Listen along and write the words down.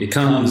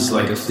Becomes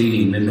like a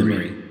fleeting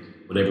memory.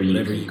 Whatever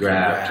you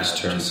grab just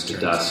turns to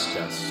dust.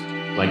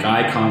 Like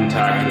eye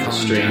contact with a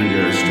stranger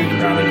in a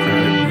crowded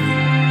room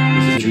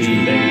is a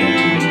dream begging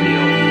to be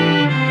real.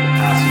 The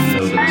passing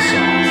note of a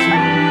song,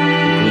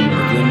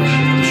 the glimmer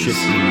of the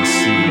shifting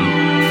sea.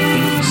 You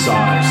think you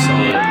saw it,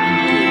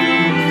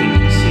 you think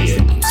you see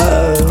it.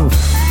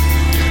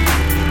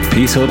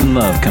 Peace, hope, and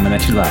love coming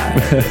at you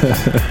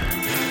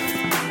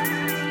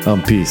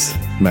live. Peace.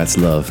 Matt's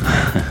love.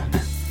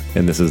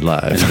 And this is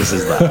live.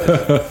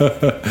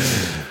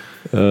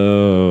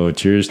 Oh,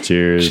 cheers.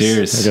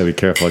 Cheers. I gotta be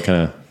careful.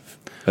 I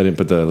didn't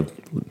put the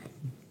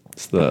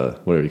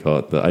whatever you call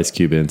it, the ice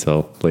cube in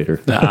until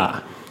later.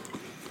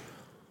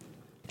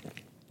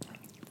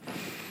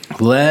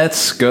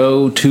 Let's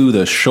go to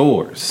the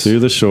shores. To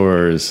the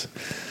shores.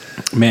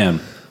 Man.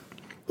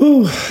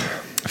 Ooh.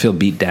 I feel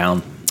beat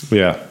down.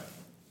 Yeah.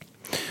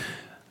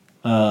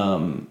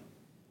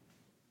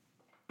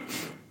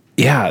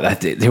 Yeah,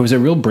 there was a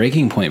real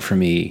breaking point for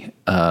me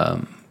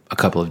a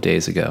couple of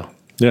days ago.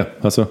 Yeah,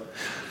 that's so.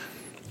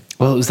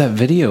 Well, it was that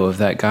video of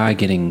that guy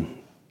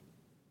getting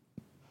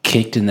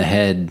kicked in the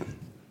head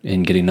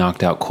and getting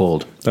knocked out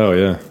cold. Oh,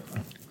 yeah.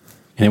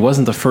 And it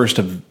wasn't the first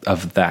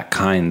of that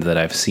kind that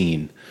I've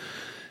seen.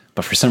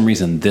 But for some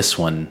reason, this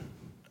one,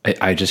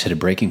 I just hit a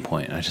breaking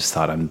point. I just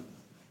thought, I'm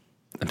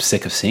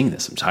sick of seeing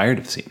this. I'm tired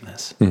of seeing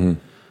this. Mm-hmm.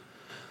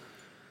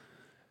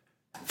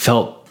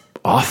 Felt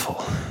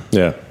awful.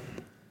 Yeah.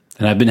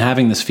 And I've been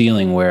having this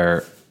feeling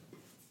where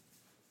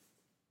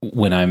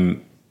when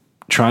I'm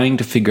trying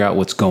to figure out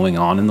what's going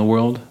on in the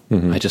world,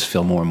 I just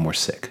feel more and more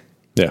sick.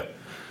 Yeah.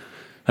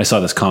 I saw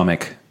this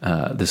comic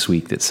this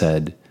week that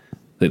said,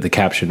 the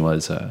caption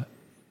was,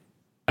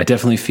 I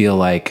definitely feel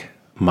like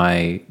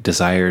my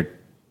desire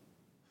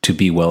to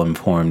be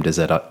well-informed is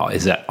at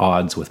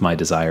odds with my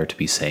desire to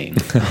be sane.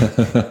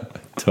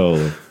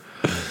 Totally.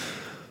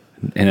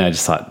 And I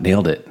just thought,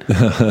 nailed it.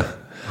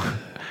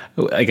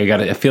 Like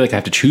I feel like I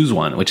have to choose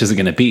one. Which is it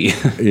going to be?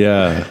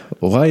 Yeah.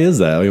 Why is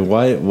that? I mean,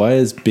 why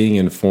is being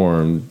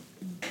informed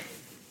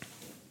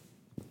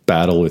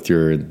battle with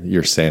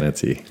your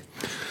sanity?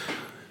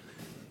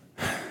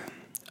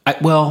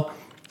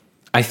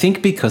 I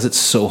think because it's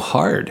so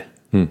hard.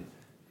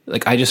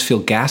 Like I just feel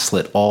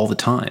gaslit all the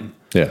time.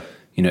 Yeah.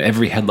 You know,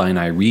 every headline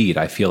I read,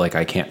 I feel like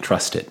I can't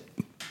trust it.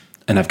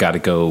 And I've got to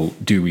go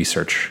do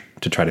research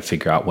to try to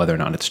figure out whether or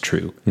not it's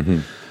true.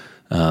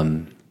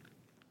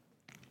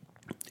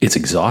 It's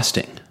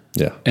exhausting.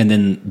 Yeah. And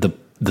then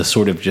the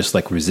sort of just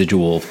like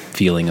residual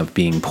feeling of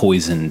being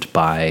poisoned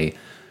by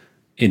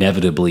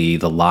inevitably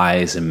the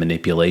lies and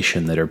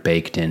manipulation that are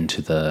baked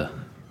into the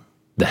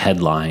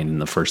headline in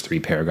the first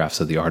 3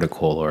 paragraphs of the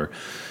article, or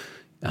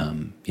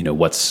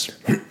what's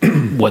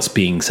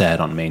being said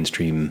on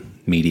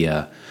mainstream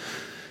media.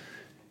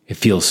 It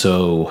feels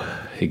so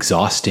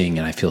exhausting,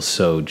 and I feel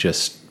so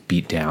just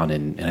beat down.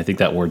 And I think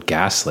that word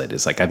gaslit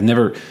is like, I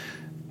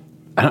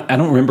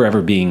don't remember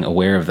ever being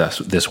aware of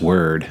this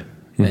word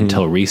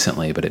until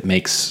recently, but it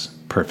makes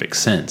perfect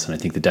sense. And I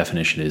think the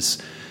definition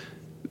is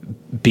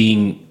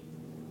being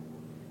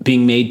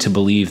made to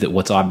believe that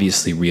what's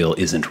obviously real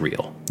isn't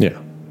real. Yeah.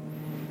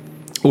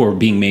 Or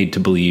being made to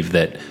believe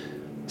that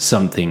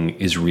something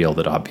is real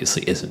that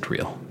obviously isn't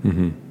real.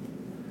 And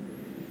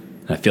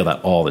I feel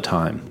that all the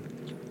time.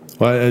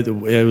 Well,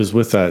 it was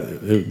with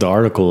the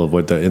article of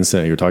what the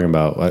incident you were talking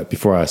about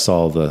before I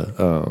saw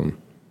the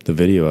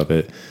video of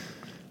it.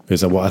 I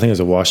think it was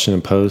a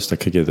Washington Post. I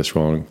could get this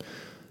wrong.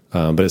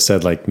 But it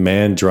said like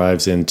man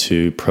drives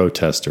into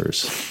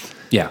protesters.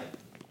 Yeah.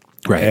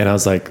 Right. And I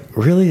was like,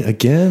 really?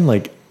 Again?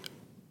 Like,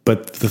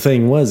 but the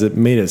thing was, it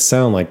made it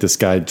sound like this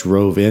guy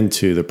drove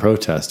into the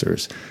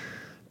protesters.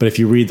 But if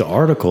you read the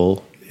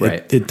article,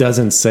 it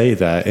doesn't say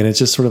that. And it's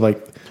just sort of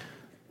like,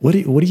 what are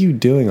you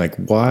doing? Like,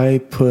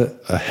 why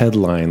put a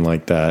headline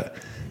like that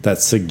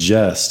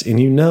suggests,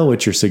 and you know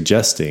what you're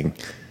suggesting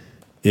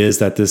is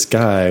that this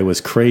guy was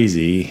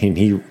crazy and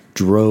he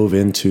drove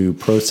into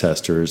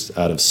protesters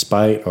out of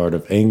spite or out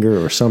of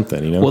anger or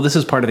something, you know? Well, this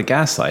is part of the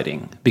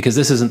gaslighting, because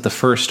this isn't the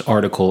first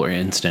article or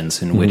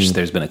instance in which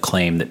there's been a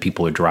claim that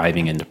people are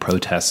driving into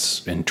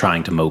protests and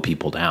trying to mow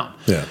people down.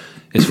 Yeah.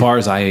 As far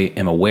as I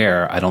am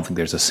aware, I don't think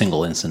there's a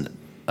single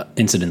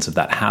incidence of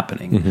that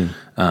happening.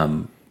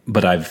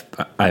 But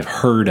I've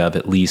heard of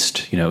at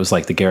least, it was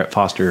like the Garrett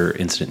Foster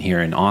incident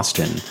here in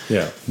Austin.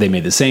 Yeah. They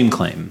made the same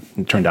claim.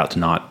 It turned out to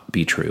not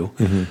be true.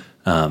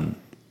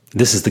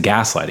 This is the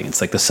gaslighting.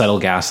 It's like the subtle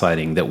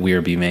gaslighting that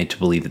we're being made to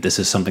believe that this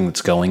is something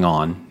that's going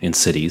on in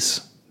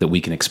cities that we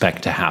can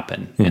expect to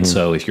happen. And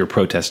so if you're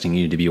protesting,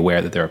 you need to be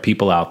aware that there are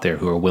people out there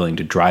who are willing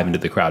to drive into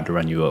the crowd to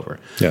run you over.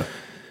 Yeah.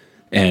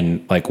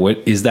 And like, what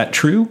is that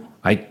true?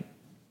 I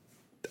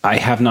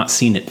have not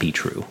seen it be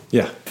true.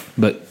 Yeah.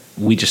 But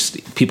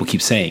people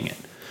keep saying it.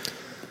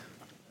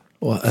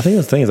 Well, I think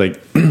the thing is like,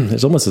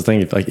 there's almost a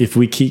thing, if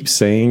we keep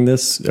saying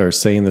this or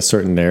saying this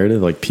certain narrative,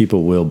 like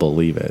people will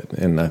believe it.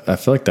 And I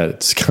feel like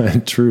that's kind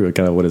of true,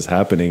 kind of what is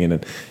happening.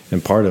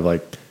 And part of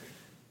like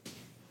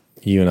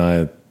you and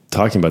I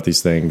talking about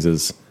these things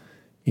is,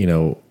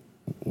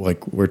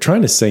 like we're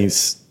trying to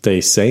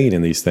stay sane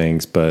in these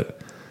things,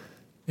 but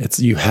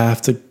you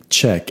have to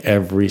check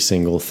every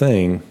single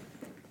thing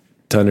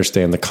to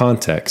understand the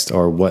context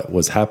or what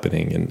was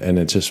happening. And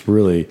it just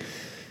really,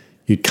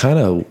 you kind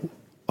of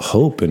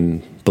hope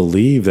and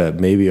believe that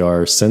maybe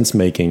our sense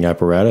making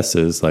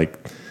apparatuses, like,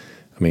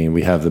 I mean,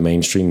 we have the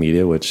mainstream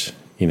media, which,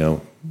 you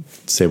know,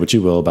 say what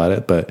you will about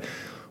it, but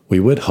we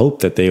would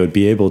hope that they would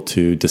be able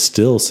to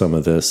distill some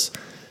of this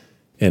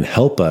and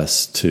help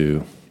us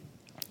to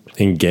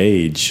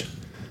engage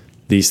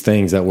these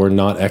things that we're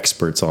not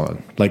experts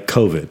on, like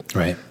COVID.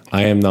 Right.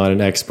 I am not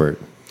an expert.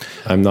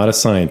 I'm not a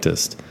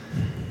scientist.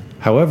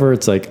 However,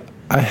 it's like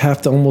I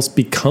have to almost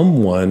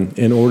become one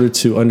in order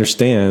to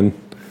understand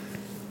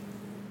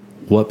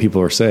what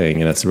people are saying,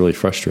 and that's really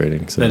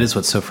frustrating. So that is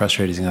what's so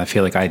frustrating. I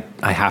feel like I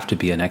have to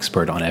be an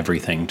expert on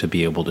everything to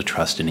be able to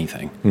trust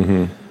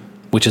anything,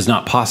 which is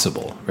not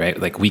possible, right?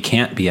 Like we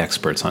can't be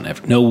experts on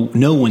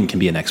no one can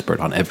be an expert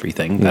on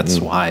everything. That's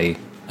why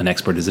an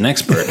expert is an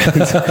expert.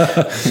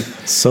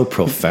 So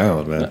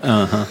profound,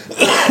 man.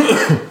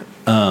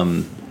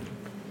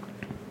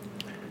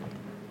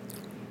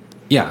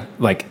 Yeah,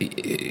 like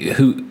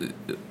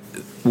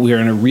we're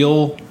in a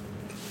real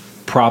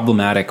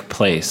problematic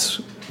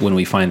place when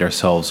we find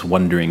ourselves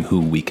wondering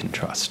who we can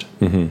trust.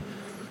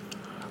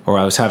 Or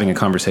I was having a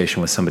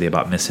conversation with somebody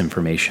about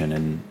misinformation,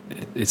 and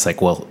it's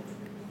like, well,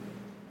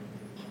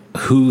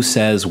 who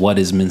says what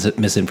is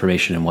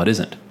misinformation and what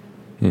isn't?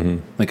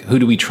 Like, who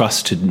do we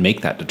trust to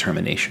make that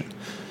determination?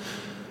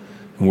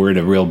 And we're in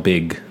a real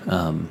big, we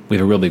have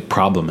a real big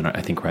problem,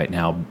 I think, right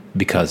now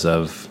because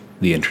of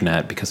the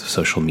internet, because of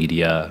social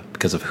media,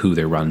 because of who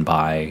they're run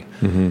by.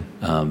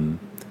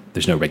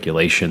 There's no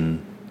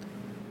regulation,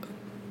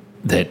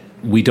 that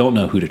we don't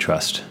know who to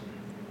trust.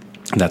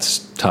 That's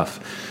tough.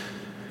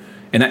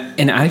 And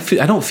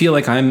I don't feel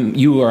like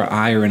you or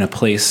I are in a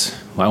place,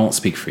 well, I won't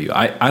speak for you.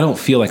 I don't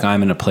feel like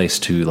I'm in a place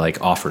to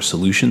like offer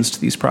solutions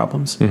to these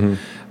problems.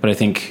 But I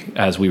think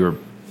as we were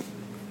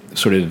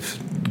sort of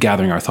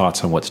gathering our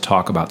thoughts on what to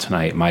talk about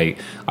tonight,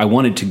 I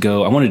wanted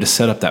to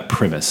set up that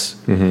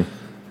premise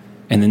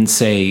and then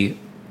say,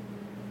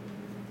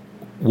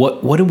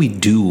 what do we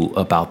do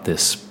about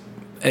this?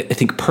 I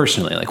think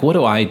personally, like, what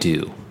do I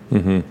do?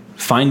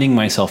 Finding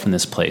myself in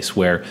this place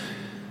where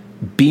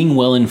being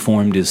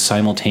well-informed is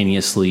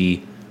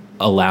simultaneously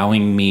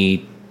allowing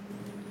me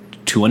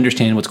to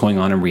understand what's going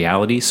on in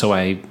reality, so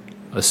I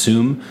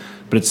assume,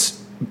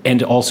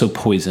 and also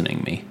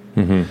poisoning me.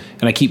 And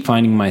I keep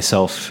finding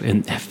myself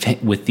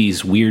with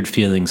these weird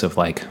feelings of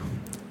like,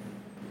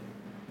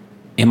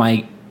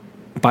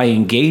 by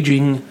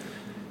engaging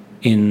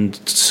in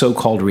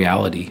so-called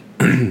reality,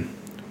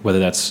 whether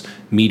that's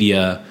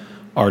media,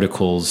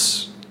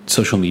 articles,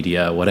 social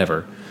media,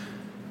 whatever,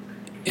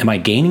 am I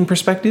gaining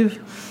perspective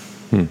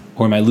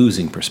or am I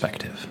losing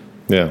perspective?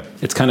 Yeah.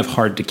 It's kind of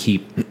hard to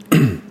keep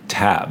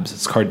tabs.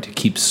 It's hard to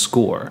keep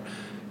score.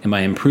 Am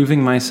I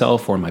improving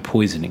myself or am I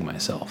poisoning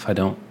myself? I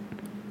don't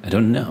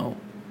know.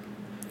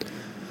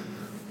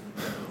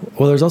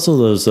 Well, there's also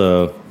those,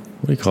 what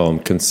do you call them?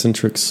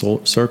 Concentric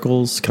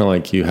circles. Kind of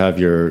like you have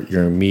your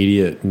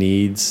immediate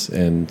needs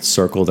and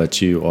circle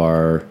that you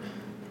are,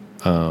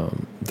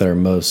 that are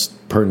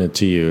most pertinent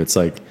to you. It's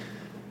like,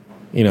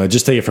 you know,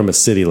 just take it from a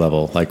city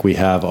level. Like we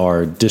have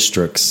our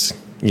districts,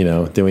 you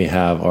know, then we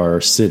have our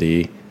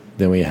city,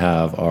 then we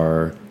have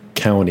our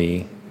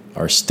county,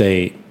 our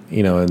state,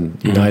 you know,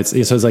 and United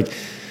States.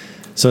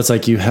 So it's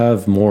like you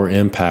have more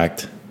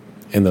impact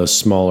in those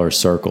smaller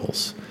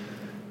circles.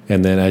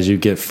 And then as you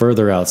get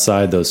further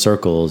outside those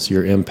circles,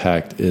 your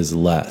impact is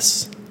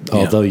less,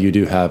 although you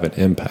do have an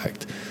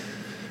impact.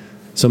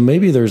 So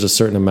maybe there's a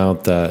certain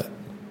amount that,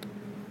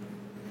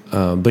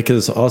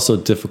 because it's also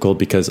difficult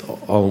because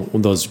all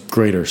those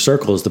greater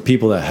circles, the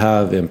people that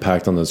have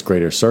impact on those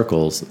greater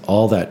circles,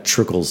 all that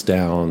trickles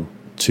down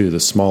to the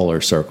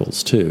smaller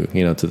circles too,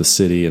 you know, to the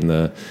city and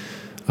the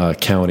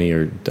county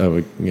or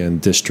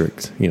and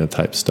district, you know,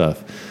 type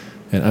stuff.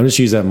 And I'm just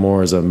using that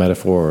more as a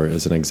metaphor,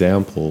 as an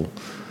example.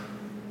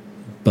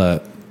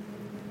 But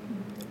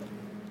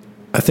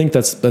I think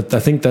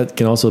that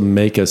can also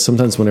make us,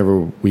 sometimes whenever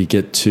we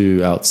get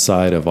too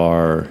outside of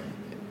our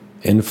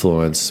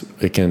influence,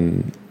 it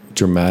can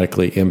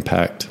dramatically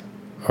impact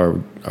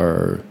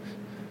our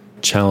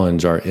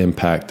challenge, our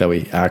impact that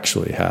we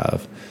actually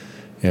have,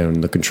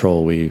 and the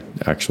control we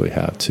actually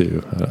have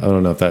too. I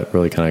don't know if that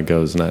really kind of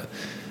goes in that,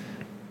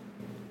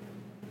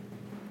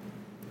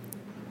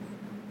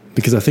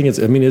 because I think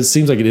it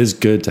seems like it is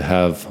good to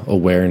have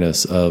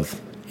awareness of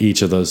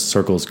each of those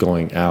circles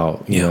going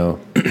out, you know,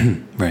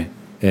 right.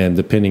 And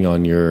depending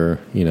on your,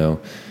 you know,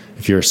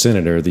 if you're a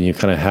senator, then you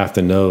kind of have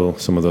to know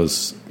some of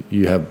those.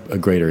 You have a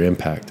greater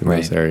impact in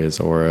those areas,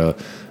 or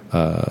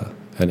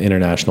an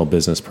international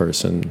business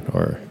person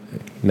or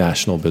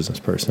national business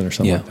person or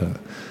something like that.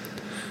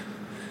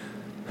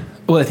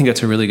 Well, I think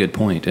that's a really good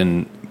point.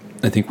 And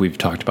I think we've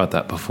talked about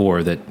that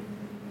before, that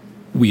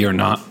we are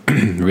not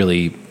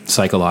really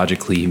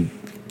psychologically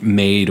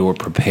made or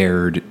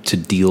prepared to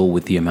deal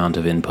with the amount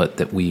of input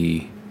that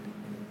we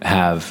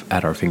have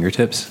at our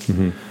fingertips.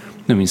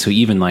 I mean, so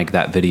even like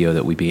that video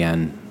that we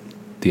began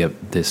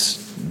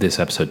this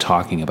episode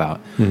talking about,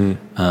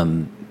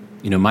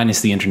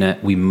 minus the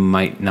internet, we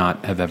might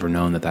not have ever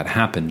known that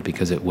happened,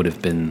 because it would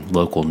have been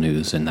local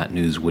news, and that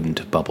news wouldn't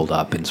have bubbled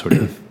up and sort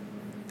of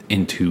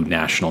into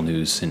national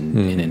news and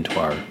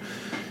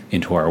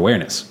into our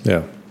awareness.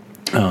 Yeah.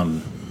 I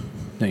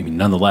mean,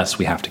 nonetheless,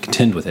 we have to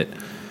contend with it.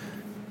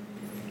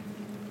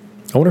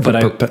 I wonder if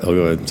go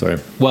ahead. Sorry.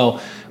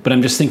 Well, but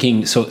I'm just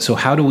thinking, so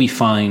how do we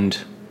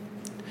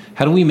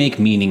make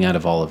meaning out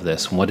of all of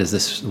this? What does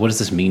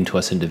this mean to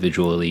us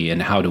individually?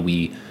 And how do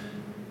we,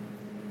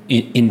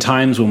 in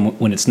times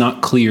when it's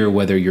not clear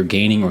whether you're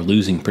gaining or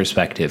losing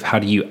perspective, how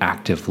do you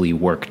actively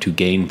work to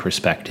gain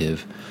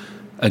perspective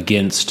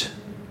against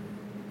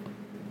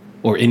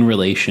or in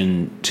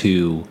relation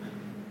to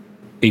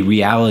a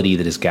reality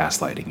that is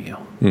gaslighting you?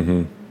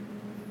 Mm-hmm.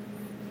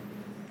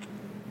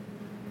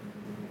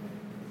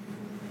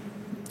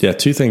 Yeah,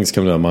 two things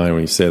come to mind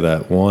when you say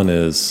that. One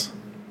is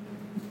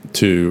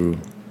to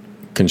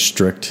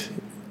constrict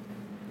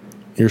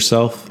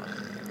yourself,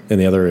 and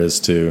the other is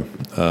to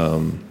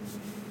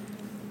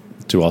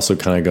also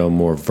kind of go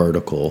more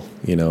vertical,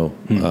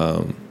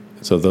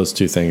 so those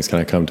two things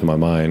kind of come to my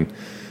mind.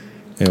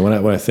 And when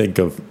I think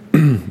of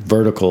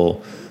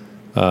vertical,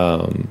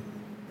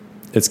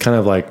 it's kind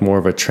of like more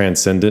of a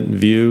transcendent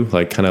view,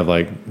 like kind of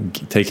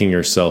like taking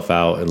yourself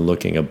out and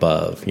looking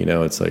above.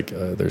 It's like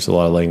there's a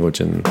lot of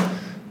language in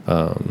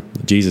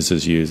Jesus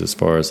is used as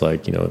far as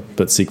like,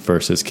 but seek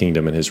first his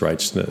kingdom and his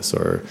righteousness,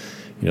 or,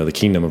 the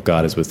kingdom of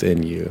God is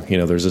within you.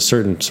 There's a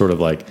certain sort of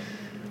like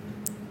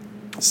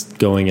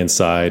going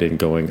inside and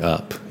going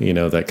up,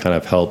 that kind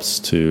of helps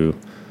to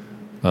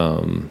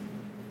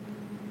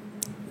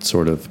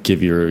sort of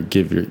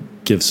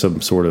give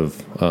some sort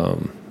of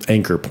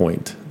anchor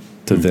point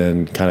to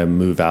then kind of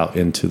move out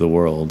into the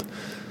world.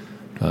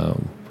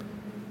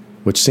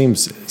 Which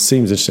seems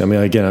interesting. I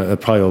mean, again, I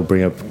probably will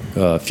bring up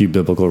a few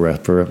biblical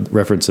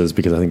references,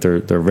 because I think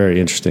they're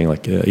very interesting.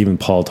 Like even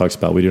Paul talks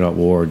about, we do not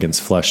war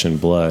against flesh and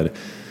blood.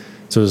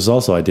 So there's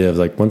also idea of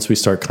like, once we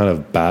start kind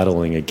of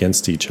battling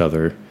against each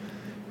other,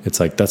 it's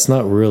like that's kind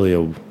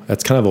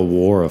of a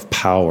war of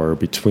power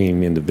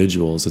between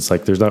individuals. It's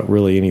like there's not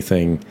really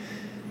anything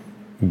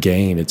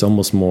gained. It's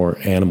almost more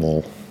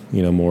animal,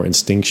 more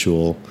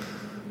instinctual,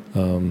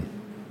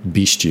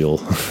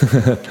 bestial.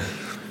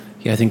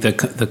 Yeah, I think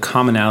the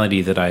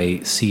commonality that I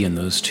see in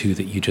those two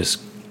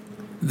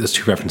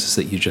references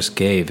that you just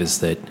gave is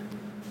that,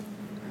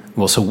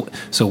 well, so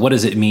what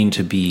does it mean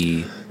to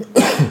be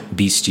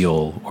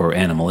bestial or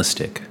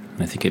animalistic?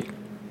 And I think it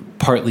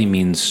partly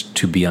means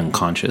to be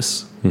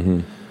unconscious,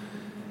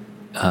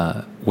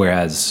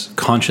 whereas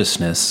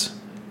consciousness,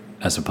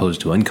 as opposed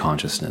to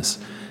unconsciousness,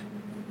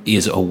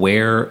 is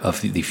aware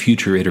of the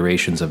future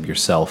iterations of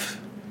yourself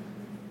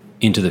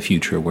into the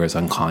future, whereas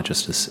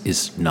unconsciousness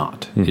is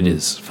not. Mm-hmm. It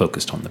is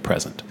focused on the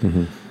present.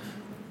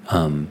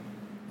 Mm-hmm.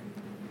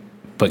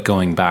 But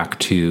going back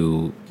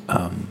to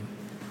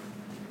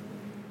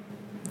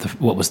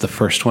what was the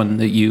first one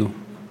that you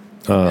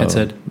had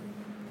said?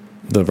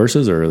 The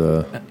verses or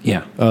the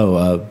yeah.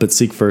 But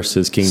seek first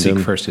his kingdom.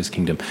 Seek first his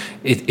kingdom.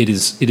 It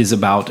is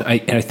about.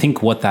 I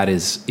think what that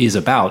is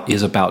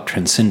about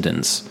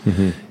transcendence,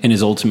 and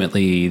is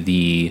ultimately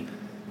the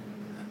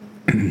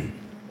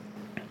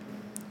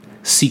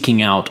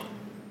seeking out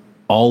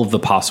all of the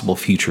possible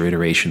future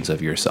iterations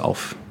of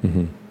yourself,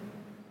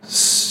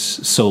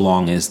 so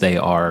long as they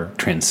are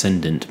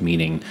transcendent,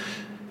 meaning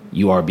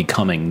you are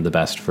becoming the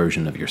best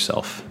version of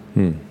yourself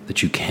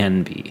that you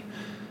can be.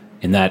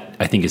 And that,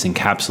 I think, is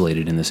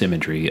encapsulated in this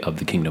imagery of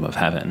the kingdom of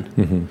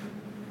heaven.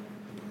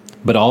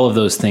 But all of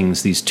those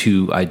things, these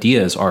two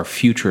ideas, are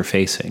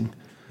future-facing.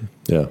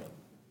 Yeah.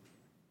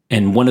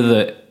 And one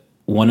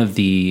of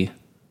the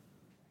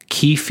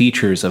key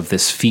features of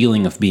this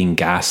feeling of being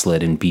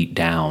gaslit and beat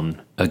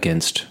down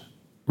against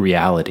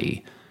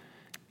reality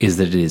is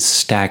that it is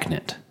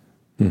stagnant.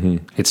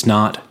 It's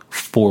not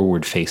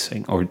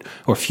forward-facing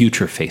or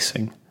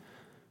future-facing.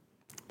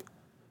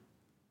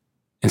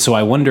 And so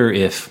I wonder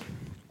if,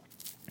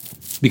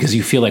 because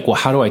you feel like, well,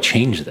 how do I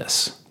change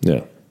this?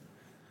 Yeah.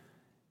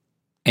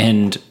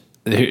 And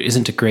there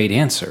isn't a great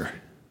answer,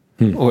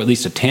 or at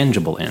least a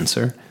tangible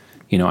answer.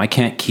 I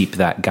can't keep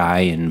that guy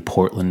in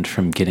Portland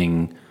from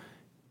getting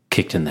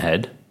kicked in the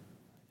head.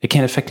 It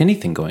can't affect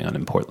anything going on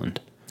in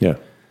Portland. Yeah.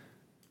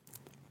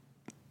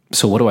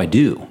 So what do I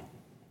do?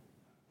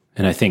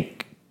 And I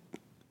think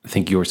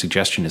your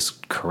suggestion is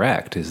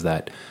correct, is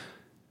that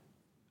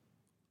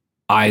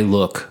I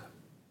look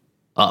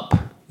up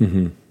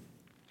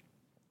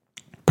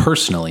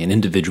personally and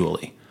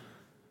individually.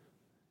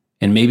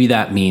 And maybe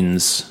that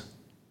means,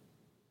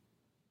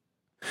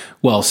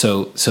 well,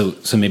 so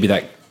maybe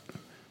that,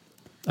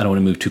 I don't want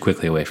to move too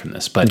quickly away from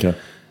this, but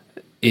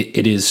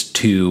it is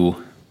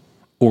to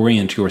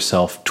orient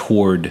yourself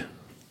toward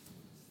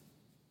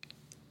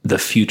the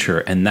future.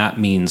 And that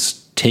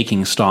means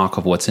taking stock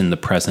of what's in the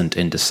present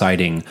and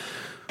deciding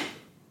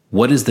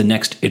what is the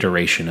next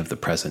iteration of the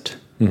present.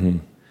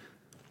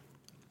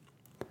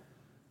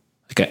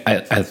 Like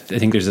I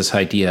think there's this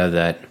idea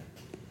that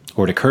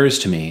or it occurs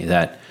to me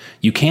that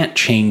you can't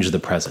change the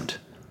present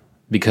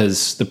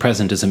because the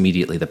present is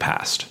immediately the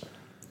past.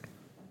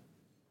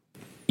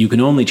 You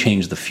can only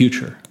change the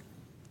future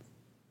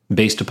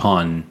based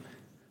upon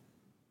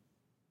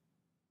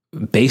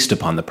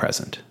the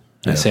present.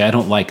 I say, I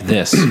don't like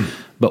this,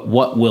 but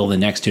what will the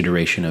next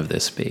iteration of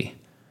this be?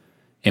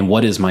 And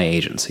what is my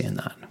agency in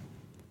that?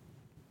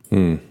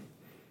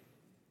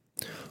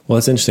 Well,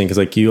 it's interesting because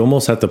like you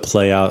almost have to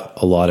play out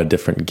a lot of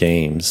different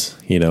games.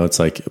 You know, it's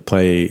like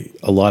play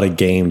a lot of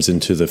games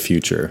into the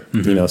future.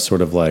 You know,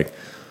 sort of like,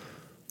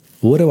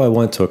 what do I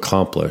want to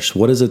accomplish?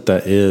 What is it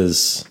that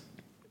is?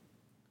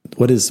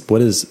 What is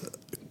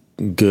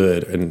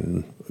good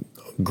and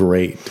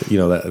great? You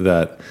know,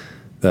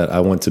 that I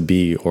want to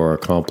be or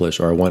accomplish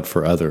or I want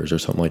for others or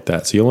something like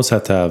that. So you almost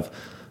have to have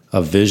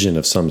a vision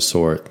of some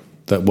sort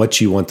that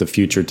what you want the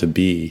future to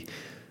be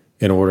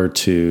in order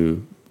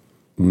to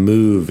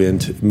move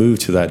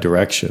to that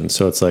direction.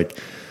 So it's like,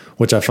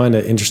 which I find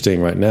it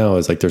interesting right now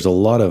is like there's a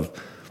lot of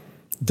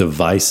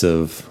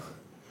divisive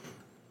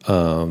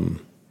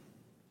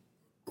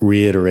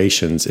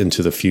reiterations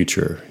into the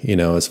future, you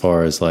know, as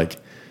far as like,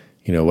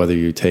 you know, whether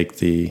you take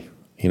the,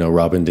 you know,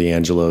 Robin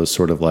DiAngelo's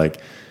sort of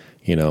like,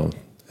 you know,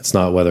 it's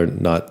not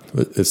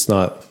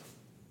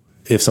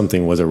if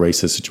something was a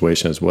racist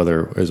situation,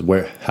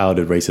 how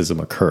did racism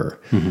occur?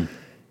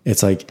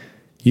 It's like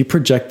you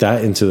project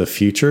that into the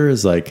future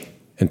is like,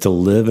 and to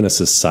live in a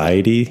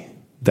society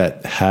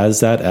that has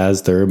that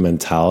as their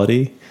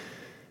mentality,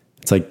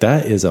 it's like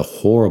that is a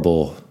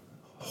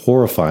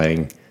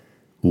horrifying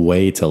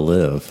way to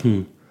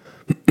live.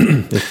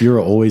 If you're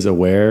always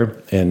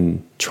aware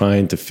and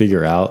trying to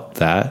figure out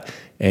that,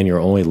 and you're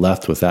only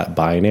left with that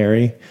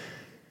binary,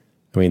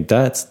 I mean,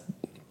 there's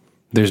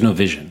no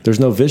vision. There's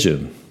no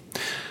vision.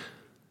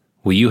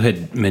 Well, you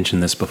had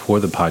mentioned this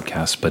before the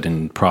podcast, but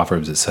in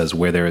Proverbs it says,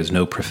 where there is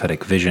no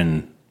prophetic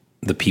vision,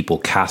 the people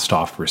cast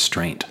off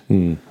restraint.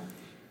 And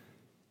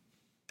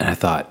I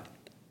thought,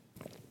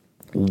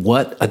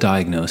 what a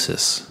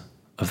diagnosis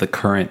of the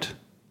current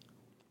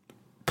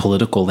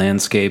political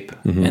landscape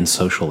and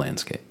social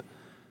landscape.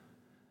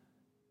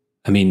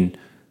 I mean,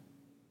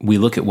 we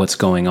look at what's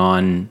going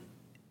on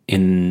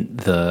in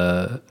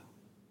the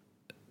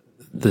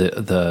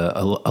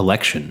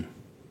election,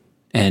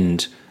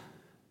 and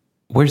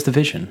where's the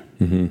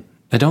vision?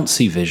 I don't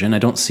see vision. I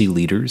don't see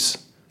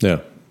leaders.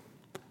 Yeah.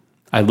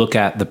 I look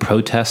at the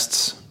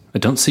protests. I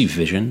don't see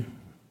vision.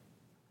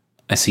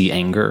 I see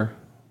anger.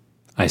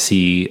 I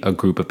see a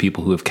group of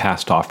people who have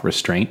cast off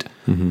restraint,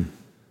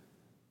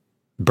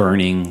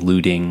 burning,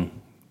 looting,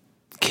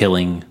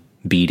 killing,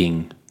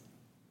 beating.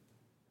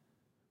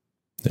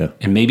 Yeah.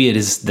 And maybe it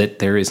is that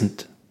there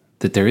isn't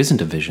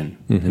a vision.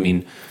 I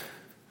mean,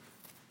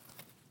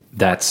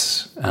 that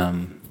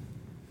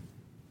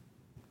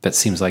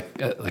seems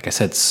like I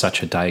said,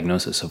 such a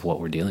diagnosis of what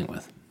we're dealing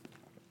with.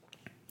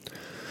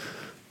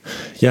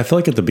 Yeah, I feel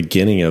like at the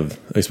beginning of,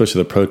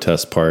 especially the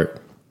protest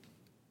part,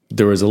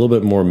 there was a little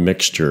bit more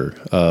mixture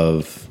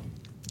of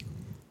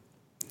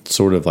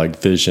sort of like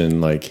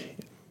vision, like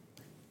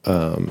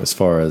as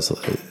far as,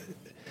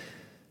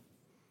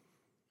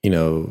 you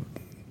know,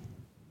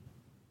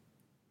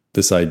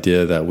 this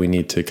idea that we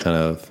need to kind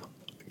of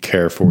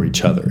care for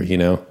each other, you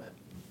know?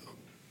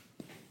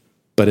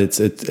 But it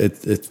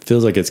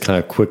feels like it's kind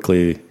of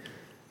quickly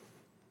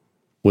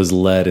was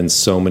led in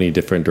so many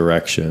different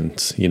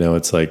directions. You know,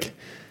 it's like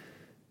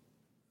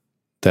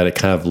that it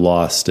kind of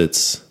lost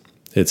its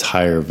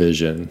higher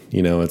vision.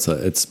 You know,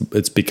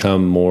 it's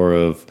become more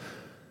of,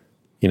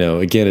 you know,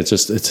 again,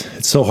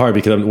 it's so hard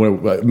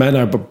because Matt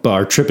and I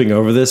are tripping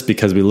over this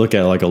because we look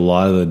at like a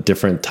lot of the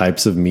different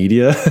types of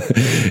media,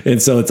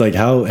 and so it's like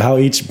how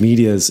each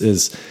media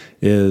is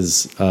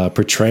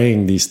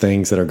portraying these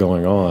things that are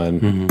going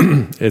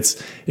on.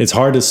 It's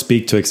hard to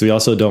speak to it because we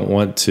also don't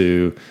want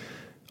to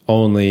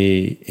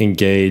only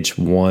engage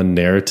one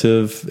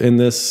narrative in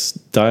this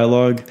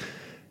dialogue.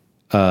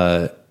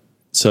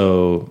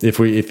 So if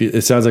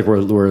it sounds like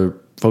we're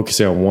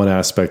focusing on one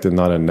aspect and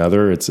not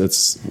another,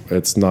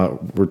 it's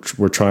not,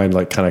 we're trying to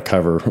like kind of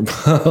cover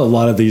a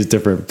lot of these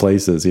different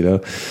places, you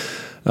know?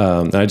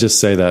 And I just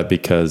say that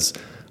because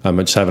I'm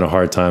just having a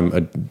hard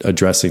time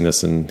addressing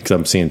this, and because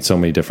I'm seeing so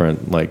many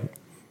different, like,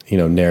 you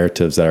know,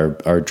 narratives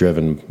that are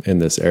driven in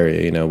this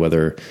area, you know,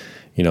 whether,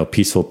 you know,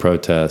 peaceful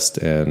protest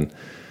and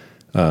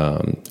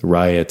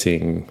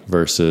rioting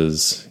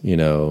versus, you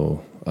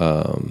know,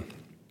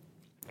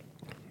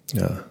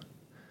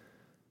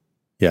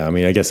 yeah, I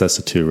mean, I guess that's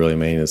the two really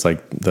main. It's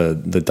like the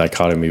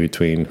dichotomy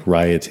between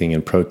rioting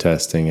and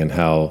protesting, and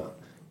how,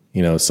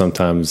 you know,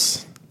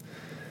 sometimes,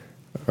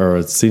 or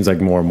it seems like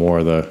more and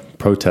more the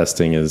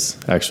protesting is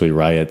actually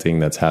rioting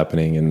that's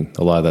happening, and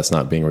a lot of that's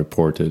not being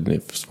reported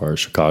as far as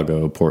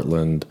Chicago,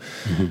 Portland,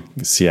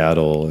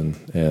 Seattle,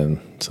 and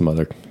some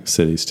other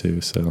cities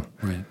too. So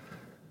right.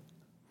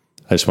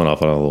 I just went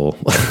off on a little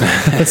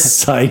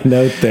side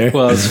note there.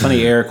 Well, it's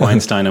funny. Eric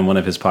Weinstein in one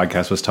of his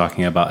podcasts was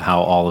talking about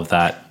how all of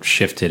that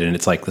shifted, and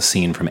it's like the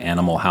scene from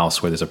Animal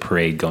House where there's a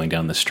parade going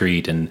down the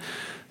street and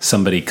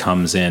somebody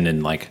comes in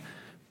and like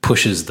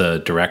pushes the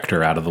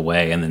director out of the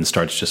way and then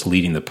starts just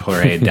leading the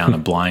parade down a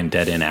blind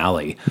dead-end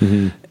alley.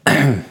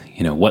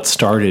 What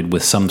started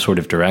with some sort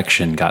of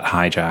direction got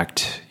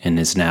hijacked and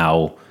is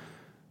now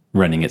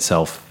running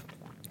itself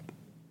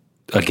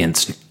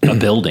against a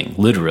building,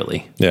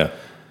 literally. Yeah.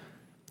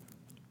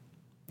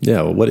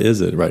 Yeah, well, what is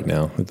it right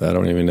now? I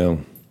don't even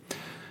know.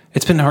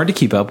 It's been hard to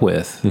keep up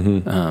with,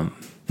 and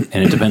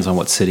it depends on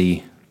what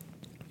city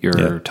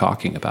you're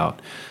talking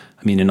about.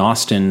 I mean, in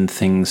Austin,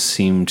 things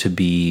seem to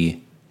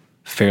be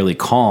fairly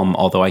calm,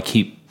 although I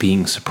keep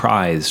being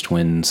surprised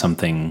when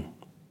something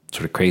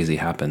sort of crazy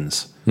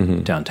happens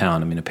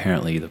downtown. I mean,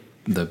 apparently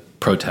the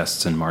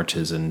protests and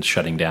marches and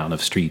shutting down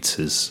of streets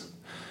is,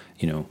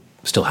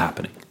 still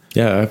happening.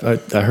 Yeah,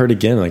 I heard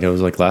again, like it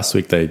was like last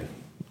week they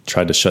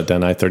tried to shut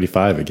down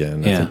I-35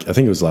 again. Yeah. I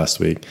think it was last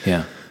week.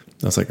 Yeah.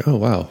 I was like, oh,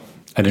 wow.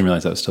 I didn't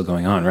realize that was still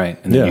going on, right?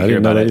 And then I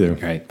didn't know that either.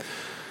 Right.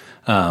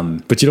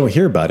 But you don't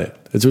hear about it.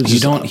 You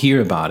don't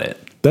hear about it.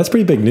 That's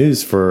pretty big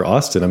news for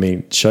Austin. I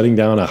mean, shutting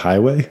down a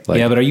highway.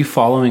 Yeah, but are you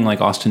following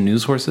like Austin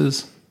news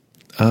sources?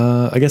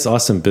 I guess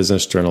Austin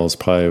Business Journal is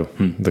probably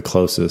the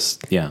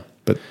closest. Yeah.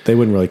 But they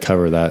wouldn't really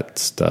cover that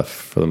stuff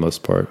for the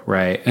most part.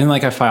 Right. And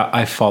like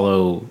I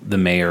follow the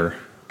mayor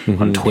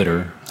on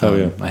Twitter.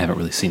 I haven't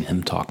really seen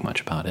him talk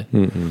much about it.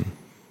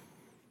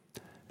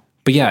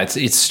 But yeah,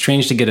 it's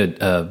strange to get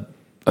a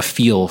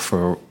feel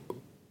for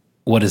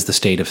what is the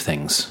state of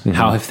things.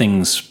 How have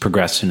things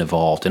progressed and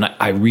evolved? And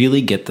I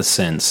really get the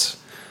sense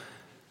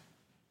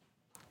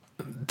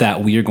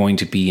that we are going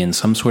to be in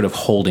some sort of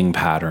holding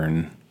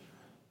pattern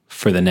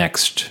for the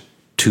next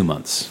 2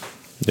 months.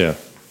 Yeah.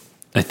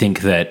 I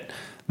think that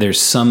there's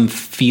some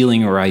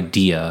feeling or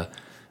idea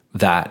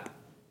that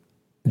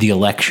the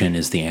election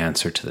is the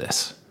answer to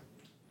this.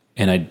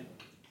 And I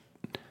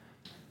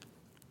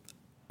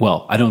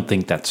don't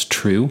think that's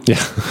true.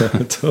 Yeah,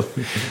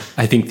 totally.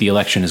 I think the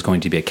election is going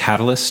to be a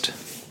catalyst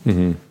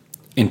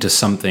into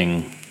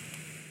something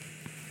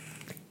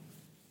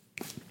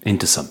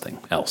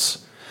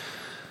else.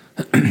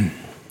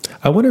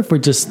 I wonder if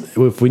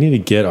we need to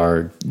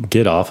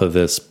get off of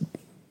this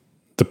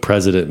the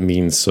president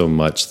means so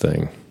much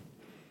thing.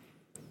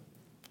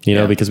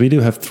 Because we do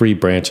have 3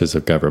 branches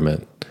of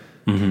government.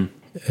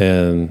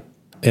 And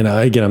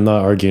I'm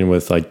not arguing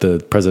with like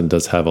the president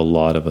does have a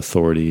lot of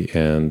authority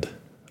and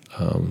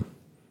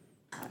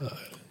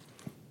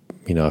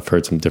I've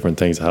heard some different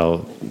things,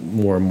 how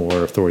more and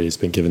more authority has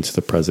been given to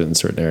the president in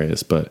certain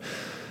areas, but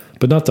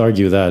not to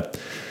argue that.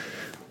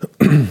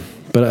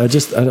 But I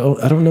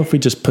don't know if we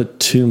just put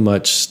too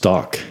much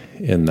stock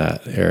in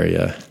that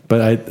area.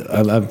 But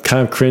I'm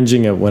kind of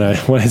cringing at when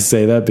I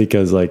say that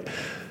because like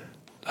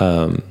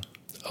a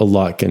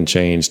lot can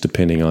change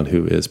depending on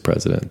who is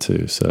president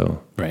too.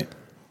 So right.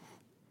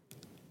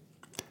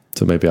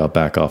 So maybe I'll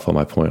back off on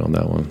my point on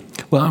that one.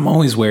 Well, I'm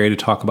always wary to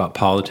talk about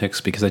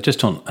politics because I just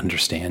don't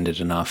understand it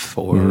enough,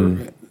 or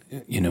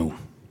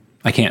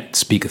I can't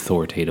speak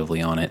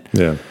authoritatively on it.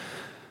 Yeah.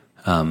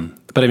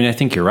 But I mean, I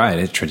think you're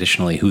right.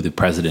 Traditionally, who the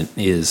president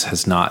is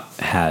has not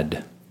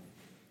had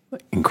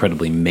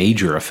incredibly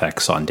major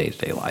effects on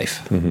day-to-day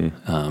life.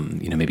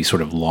 Maybe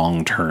sort of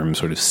long-term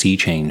sort of sea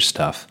change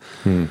stuff,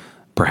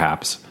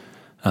 perhaps.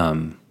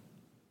 But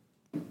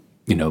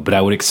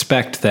I would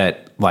expect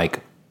that like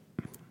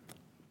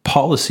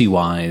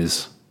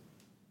policy-wise,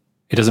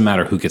 it doesn't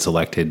matter who gets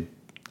elected,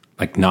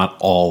 like not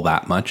all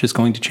that much is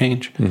going to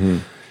change.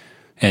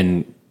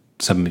 And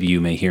some of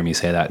you may hear me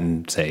say that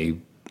and say,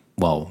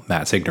 well,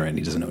 Matt's ignorant.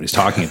 He doesn't know what he's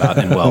talking about.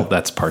 And well,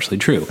 that's partially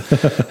true.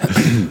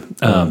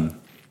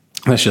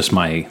 That's just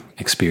my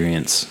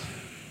experience.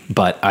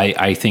 But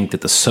I think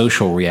that the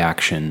social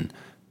reaction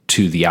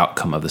to the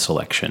outcome of this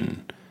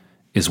election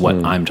is what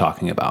I'm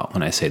talking about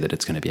when I say that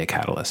it's going to be a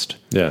catalyst.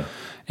 Yeah.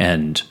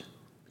 And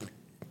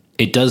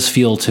it does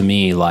feel to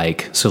me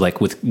like, so like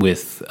with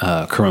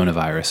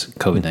coronavirus,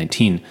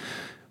 COVID-19,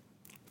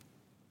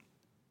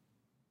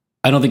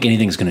 I don't think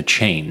anything's going to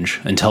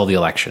change until the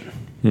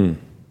election.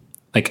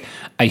 Like,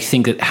 I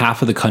think that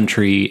half of the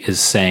country is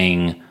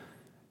saying,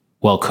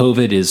 well,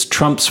 COVID is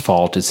Trump's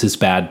fault. It's his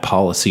bad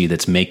policy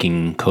that's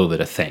making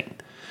COVID a thing.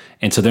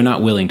 And so they're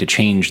not willing to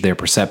change their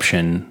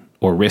perception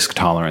or risk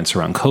tolerance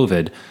around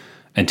COVID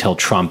until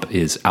Trump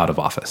is out of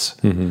office.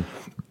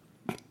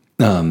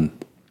 Because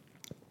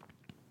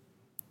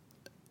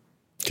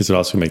it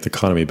also make the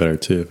economy better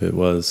too if it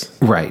was.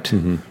 Right,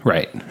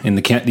 right. And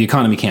the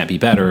economy can't be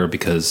better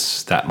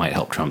because that might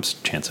help Trump's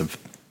chance of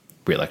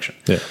re-election.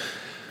 Yeah.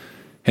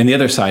 And the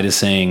other side is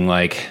saying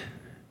like,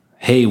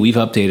 hey, we've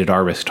updated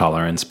our risk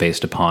tolerance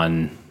based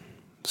upon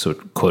sort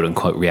of quote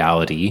unquote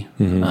reality.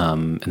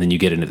 And then you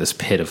get into this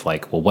pit of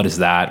like, well, what does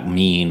that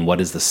mean? What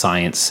does the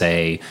science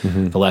say?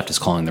 The left is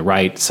calling the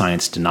right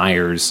science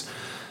deniers,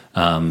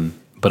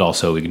 but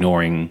also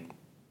ignoring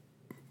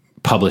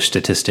published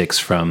statistics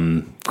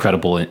from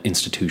credible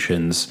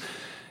institutions.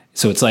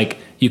 So it's like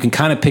you can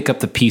kind of pick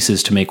up the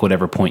pieces to make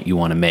whatever point you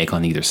want to make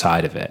on either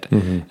side of it.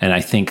 And I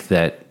think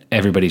that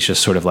everybody's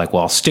just sort of like,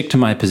 well, I'll stick to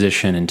my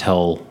position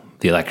until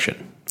the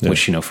election,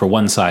 which, for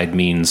one side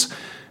means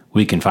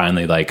we can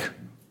finally like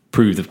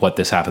prove what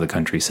this half of the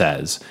country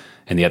says.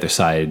 And the other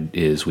side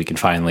is we can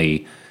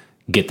finally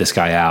get this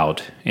guy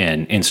out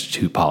and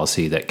institute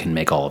policy that can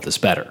make all of this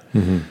better.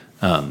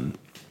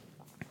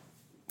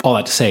 All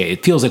that to say,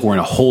 it feels like we're in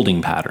a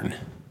holding pattern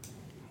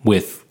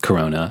with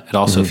Corona. It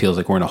also feels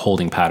like we're in a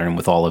holding pattern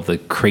with all of the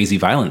crazy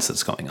violence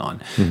that's going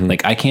on.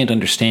 Like, I can't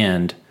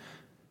understand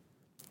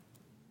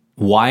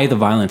why the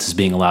violence is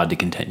being allowed to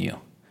continue.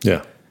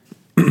 Yeah.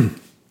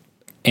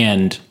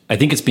 And I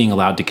think it's being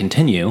allowed to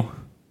continue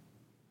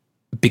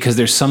because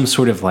there's some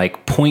sort of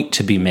like point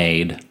to be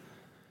made.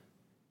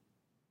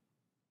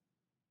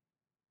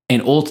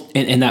 And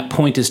that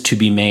point is to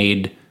be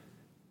made,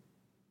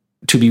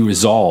 to be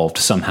resolved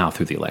somehow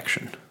through the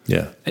election.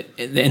 Yeah.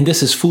 And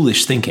this is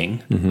foolish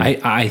thinking,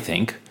 I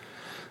think,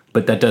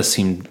 but that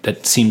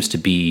seems to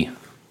be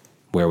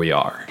where we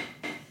are.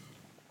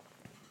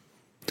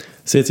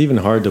 See, it's even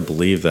hard to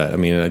believe that. I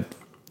mean,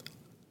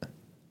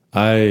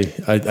 I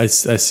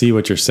see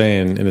what you're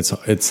saying, and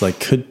it's like,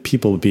 could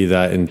people be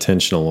that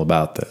intentional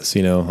about this?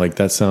 You know, like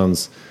that's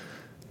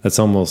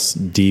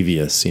almost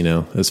devious, you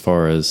know, as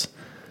far as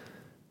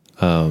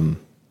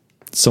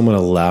someone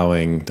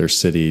allowing their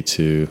city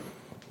to,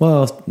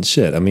 well,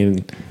 shit. I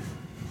mean,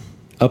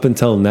 up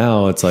until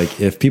now, it's like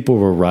if people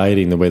were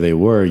rioting the way they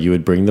were, you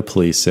would bring the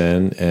police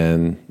in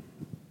and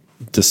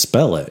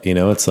dispel it. You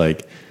know, it's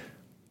like,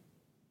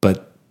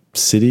 but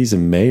cities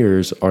and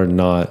mayors are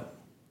not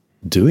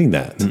doing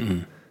that.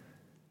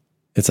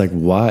 It's like,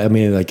 why? I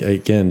mean, like,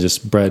 again,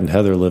 just Brett and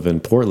Heather live in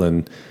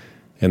Portland,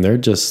 and they're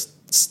just,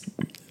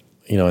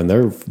 you know, and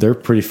they're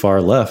pretty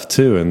far left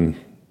too, and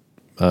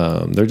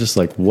they're just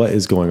like, what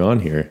is going on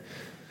here?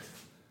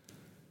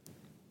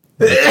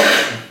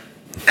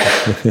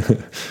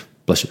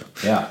 Bless you.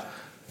 Yeah,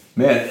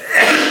 man.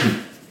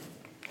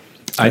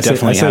 I say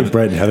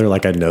Brett and Heather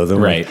like I know them.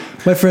 Right.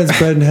 Like, my friend's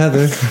Brett and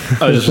Heather.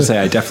 I was just gonna say,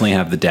 I definitely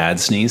have the dad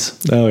sneeze.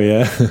 Oh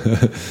yeah.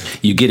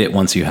 You get it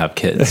once you have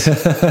kids.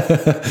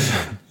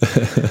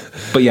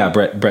 But yeah,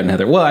 Brett and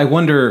Heather. Well, I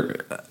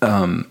wonder.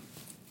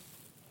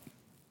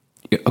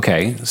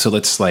 Okay, so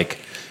let's like,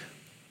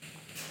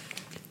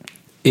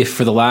 if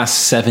for the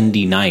last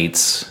 70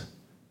 nights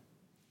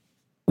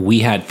we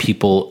had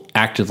people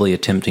actively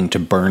attempting to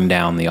burn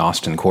down the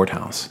Austin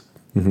courthouse.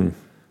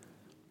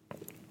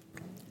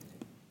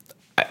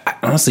 I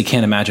honestly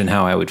can't imagine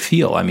how I would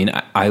feel. I mean,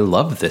 I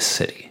love this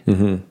city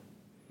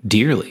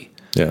dearly.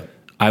 Yeah.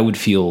 I would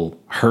feel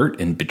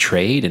hurt and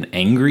betrayed and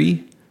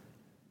angry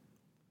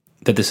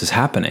that this is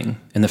happening,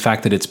 and the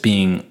fact that it's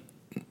being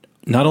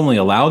not only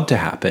allowed to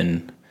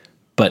happen,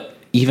 but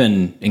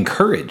even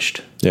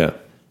encouraged. Yeah.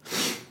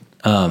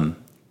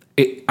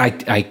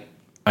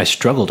 I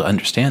struggle to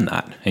understand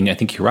that. And I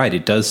think you're right.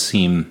 It does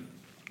seem,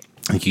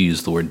 I think you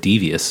used the word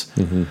devious.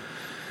 And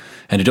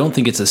I don't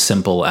think it's as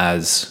simple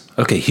as,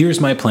 okay, here's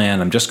my plan.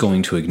 I'm just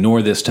going to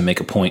ignore this to make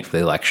a point for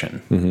the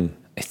election.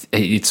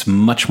 It's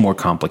much more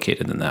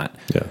complicated than that.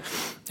 Yeah.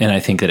 And I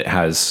think that it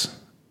has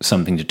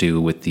something to do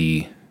with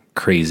the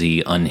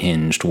crazy,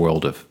 unhinged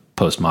world of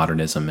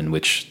postmodernism in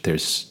which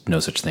there's no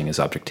such thing as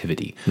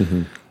objectivity.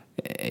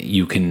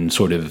 You can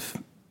sort of,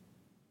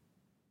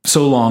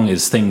 so long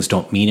as things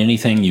don't mean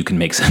anything, you can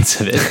make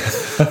sense of it.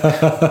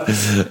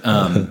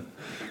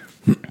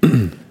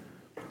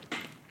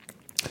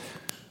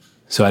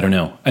 So I don't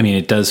know. I mean,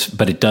 it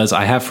does.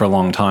 I have for a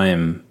long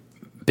time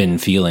been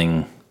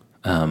feeling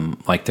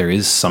like there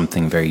is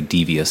something very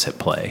devious at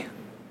play.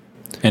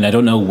 And I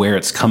don't know where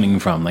it's coming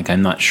from. Like,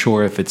 I'm not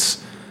sure if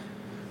it's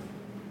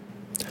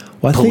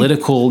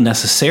political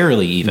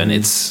necessarily even.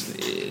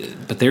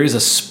 But there is a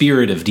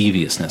spirit of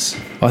deviousness.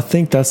 I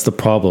think that's the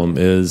problem,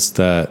 is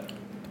that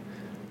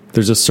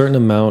there's a certain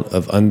amount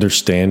of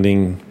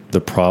understanding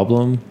the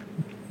problem,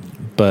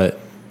 but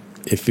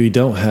if we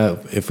don't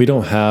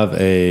have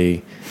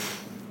a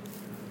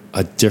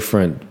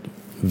different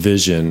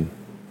vision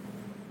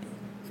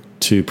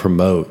to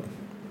promote,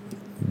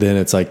 then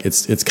it's like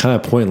it's kind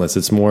of pointless.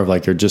 It's more of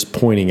like you're just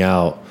pointing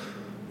out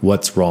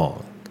what's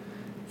wrong.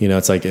 You know,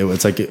 it's like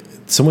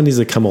someone needs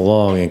to come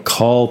along and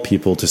call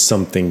people to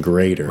something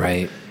greater.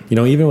 Right. You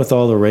know, even with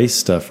all the race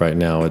stuff right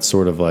now, it's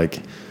sort of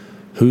like,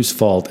 whose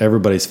fault?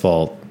 Everybody's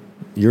fault.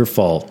 Your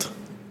fault.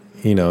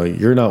 You know,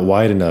 you're not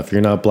white enough.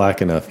 You're not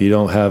black enough. You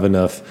don't have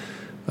enough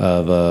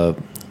of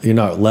you're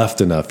not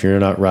left enough. You're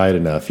not right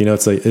enough. You know,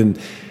 it's like, and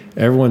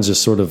everyone's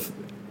just sort of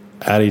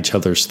at each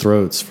other's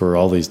throats for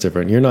all these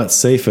different, you're not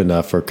safe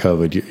enough for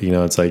COVID. You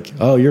know, it's like,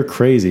 oh, you're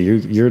crazy.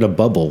 You're in a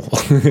bubble.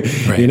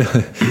 Right. You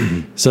know?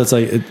 So it's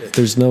like,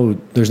 there's no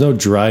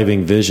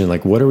driving vision.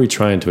 Like, what are we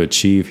trying to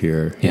achieve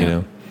here? Yeah. You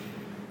know?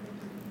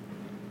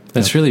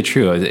 That's really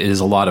true. It is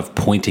a lot of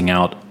pointing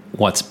out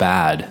what's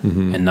bad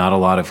and not a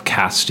lot of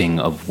casting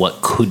of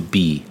what could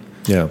be.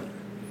 Yeah.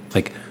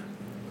 Like,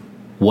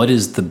 what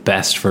does the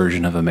best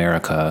version of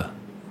America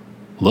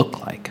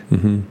look like?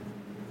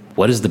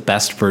 What is the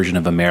best version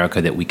of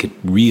America that we could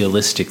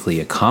realistically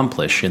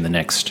accomplish in the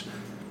next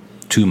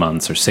 2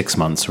 months or 6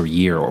 months or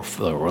year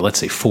or let's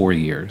say 4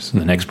 years in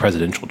the next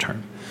presidential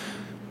term?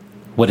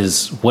 What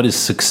does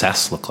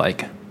success look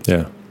like?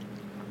 Yeah.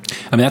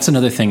 I mean, that's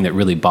another thing that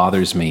really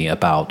bothers me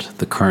about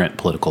the current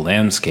political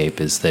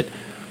landscape is that,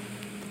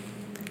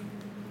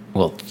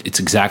 well, it's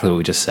exactly what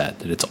we just said,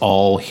 that it's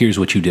all, here's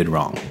what you did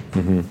wrong.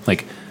 Mm-hmm.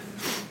 Like,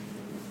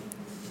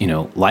 you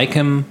know, like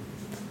him,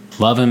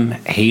 love him,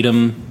 hate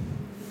him,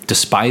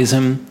 despise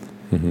him.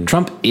 Mm-hmm.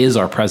 Trump is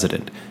our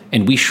president,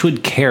 and we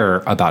should care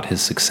about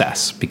his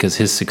success because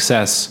his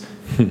success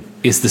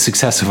is the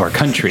success of our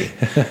country.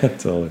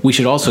 Totally. We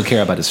should also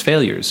care about his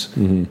failures.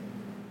 Mm-hmm.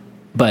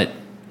 But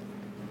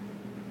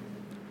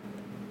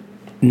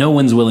no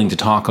one's willing to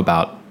talk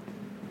about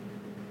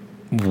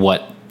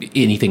what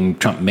anything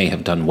Trump may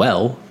have done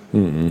well.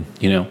 Mm-hmm.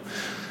 You know,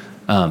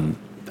 I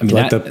mean,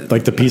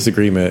 like the peace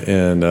agreement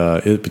and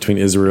between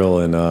Israel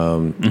and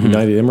mm-hmm.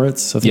 United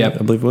Emirates, I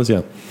believe it was.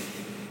 Yeah,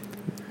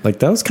 like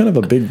that was kind of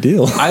a big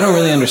deal. I don't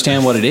really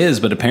understand what it is,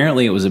 but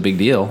apparently it was a big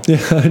deal.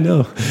 Yeah, I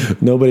know.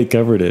 Nobody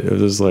covered it. It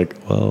was just like,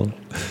 well,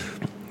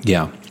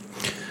 yeah,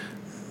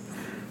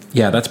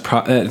 that's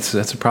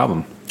a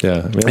problem.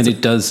 Yeah, I mean, and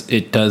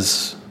it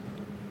does.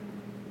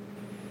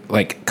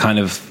 Like kind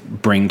of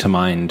bring to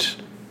mind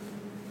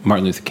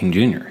Martin Luther King Jr.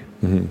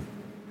 Mm-hmm.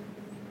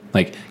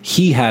 Like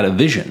he had a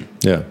vision,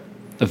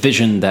 a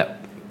vision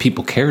that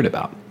people cared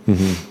about.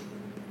 Mm-hmm.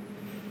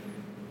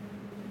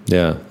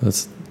 Yeah,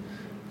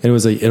 it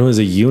was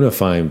a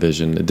unifying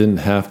vision. It didn't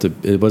have to.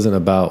 It wasn't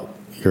about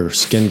your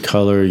skin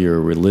color,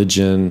 your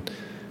religion.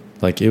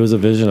 Like it was a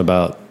vision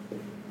about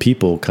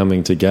people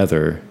coming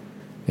together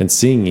and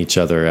seeing each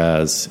other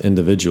as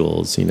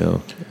individuals. You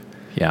know.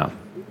 Yeah.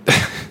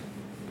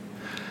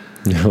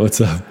 What's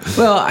up?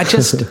 Well, I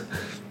just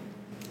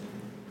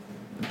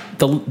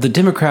the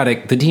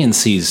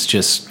DNC's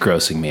just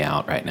grossing me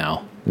out right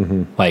now.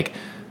 Mm-hmm. Like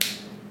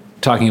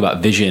talking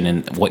about vision,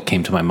 and what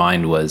came to my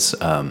mind was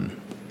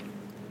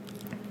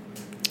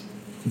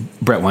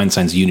Brett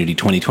Weinstein's Unity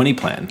 2020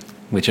 plan,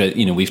 which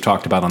we've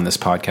talked about on this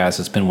podcast.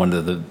 It's been one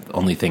of the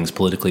only things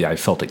politically I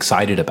felt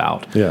excited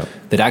about. Yeah,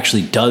 that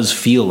actually does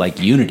feel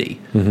like unity.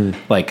 Mm-hmm.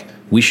 Like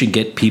we should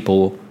get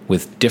people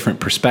with different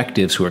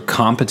perspectives who are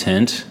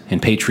competent and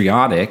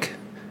patriotic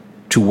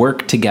to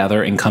work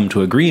together and come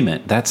to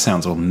agreement. That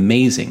sounds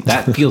amazing.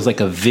 That feels like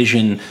a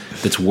vision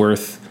that's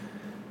worth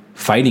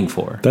fighting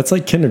for. That's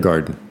like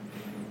kindergarten.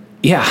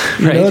 Yeah,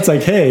 right. It's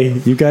like, hey,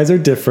 you guys are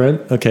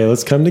different. Okay,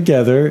 let's come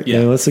together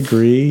and let's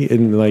agree.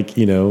 And like,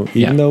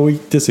 even though we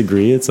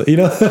disagree, it's like,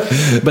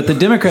 But the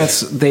Democrats,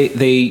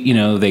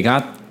 they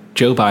got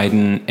Joe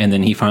Biden, and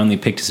then he finally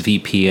picked his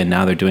VP, and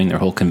now they're doing their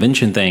whole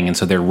convention thing, and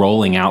so they're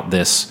rolling out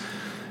this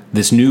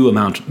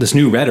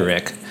new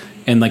rhetoric,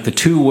 and like the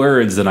two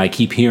words that I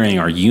keep hearing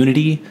are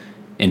unity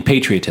and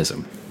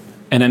patriotism.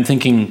 And I'm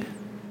thinking,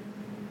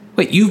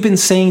 wait, you've been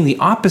saying the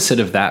opposite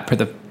of that for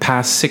the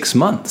past 6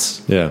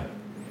 months. Yeah.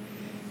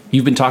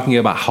 You've been talking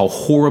about how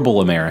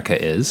horrible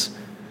America is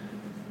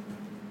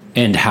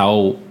and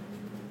how,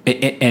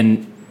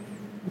 and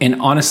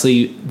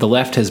honestly, the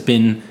left has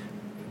been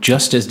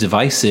just as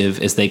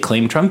divisive as they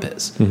claim Trump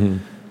is. Mm-hmm.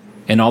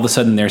 And all of a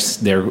sudden, they're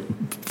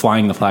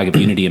flying the flag of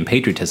unity and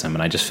patriotism,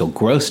 and I just feel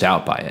grossed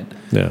out by it.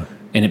 Yeah,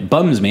 and it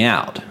bums me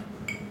out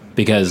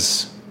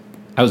because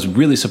I was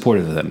really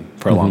supportive of them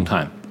for a long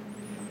time.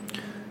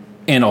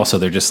 And also,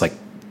 they're just like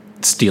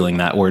stealing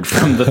that word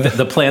from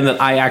the plan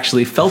that I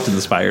actually felt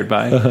inspired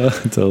by.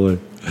 Totally.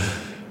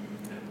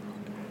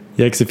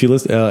 Yeah, because if you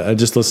listen, I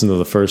just listened to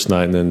the first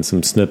night and then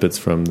some snippets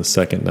from the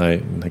second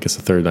night, and I guess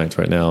the third night's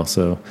right now.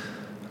 So.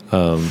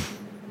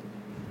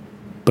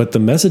 But the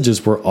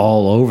messages were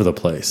all over the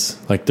place.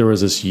 Like there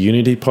was this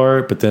unity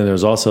part, but then there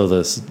was also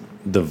this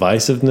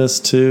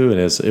divisiveness too. And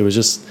it was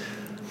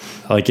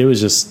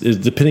just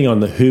depending on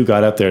who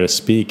got up there to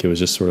speak, it was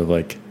just sort of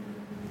like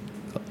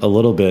a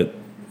little bit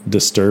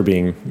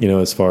disturbing,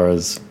 as far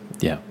as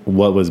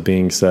what was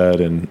being said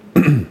and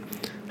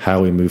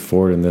how we move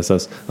forward in this. I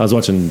was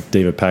watching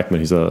David Pakman.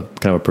 He's a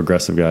kind of a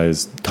progressive guy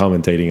who's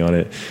commentating on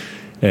it,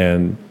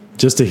 and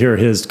just to hear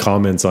his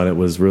comments on it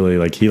was really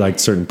like he liked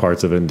certain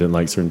parts of it and didn't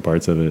like certain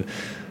parts of it.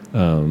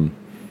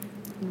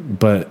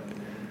 But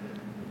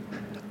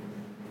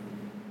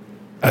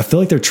I feel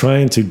like they're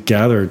trying to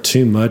gather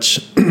too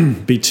much,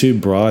 be too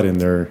broad in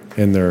their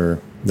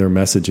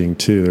messaging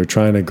too. They're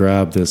trying to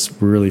grab this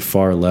really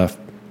far left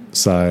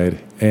side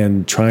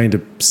and trying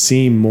to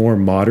seem more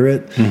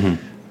moderate.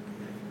 Mm-hmm.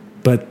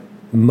 But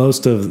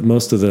most of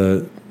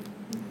the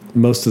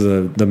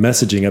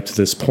messaging up to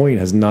this point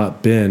has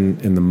not been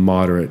in the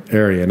moderate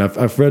area. And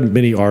I've read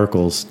many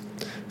articles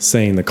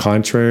saying the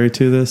contrary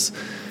to this,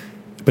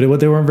 but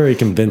they weren't very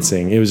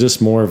convincing. It was just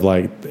more of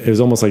like, it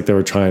was almost like they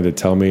were trying to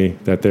tell me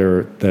that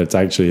it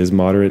actually is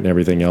moderate and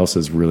everything else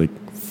is really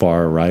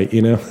far right,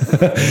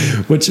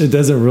 which it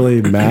doesn't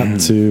really map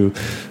to,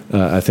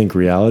 I think,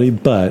 reality,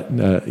 but,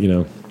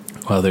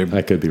 well,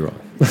 I could be wrong.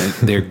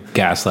 They're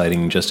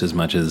gaslighting just as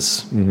much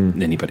as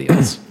anybody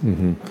else.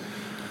 Mm-hmm.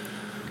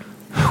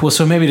 Well,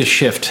 so maybe to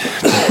shift,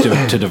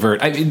 to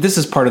divert. This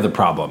is part of the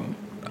problem.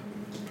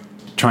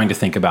 Trying to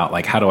think about,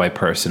 like, how do I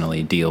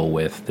personally deal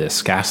with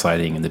this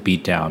gaslighting and the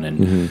beatdown?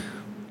 And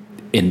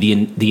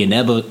the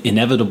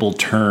inevitable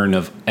turn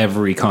of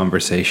every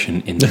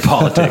conversation into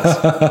politics.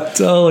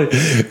 Totally.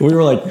 We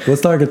were like,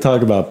 let's not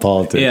talk about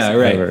politics. Yeah,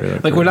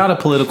 right. Like we're not a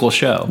political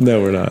show.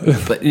 No, we're not.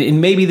 But and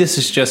maybe this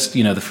is just,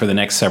 for the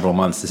next several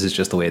months, this is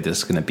just the way this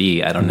is going to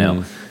be. I don't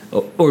know.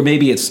 Or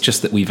maybe it's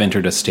just that we've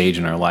entered a stage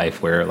in our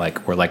life where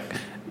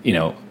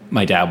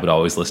my dad would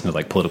always listen to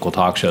like political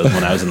talk shows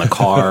when I was in the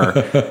car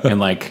and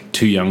like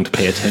too young to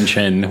pay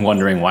attention,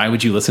 wondering why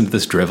would you listen to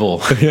this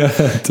drivel? Yeah,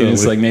 totally.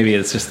 It's like maybe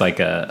it's just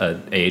like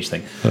a age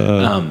thing.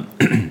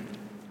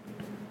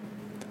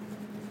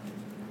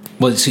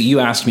 Well, so you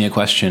asked me a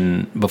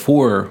question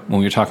before when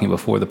we were talking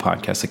before the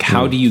podcast, like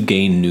how do you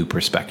gain new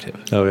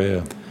perspective? Oh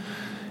yeah.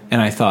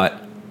 And I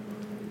thought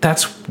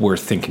that's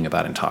worth thinking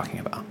about and talking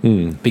about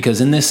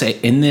because in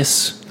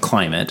this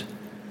climate.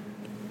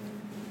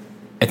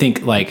 I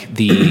think like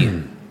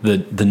the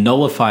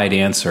nullified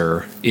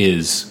answer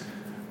is,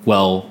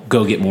 well,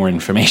 go get more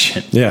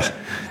information. Yeah.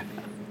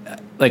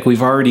 Like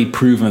we've already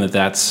proven that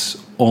that's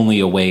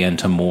only a way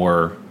into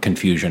more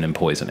confusion and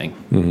poisoning,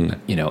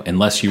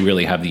 unless you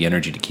really have the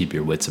energy to keep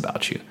your wits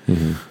about you.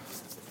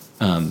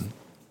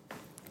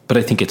 But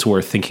I think it's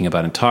worth thinking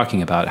about and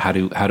talking about how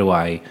do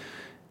I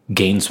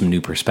gain some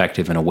new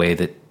perspective in a way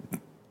that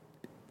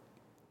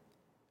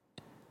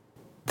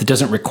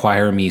doesn't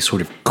require me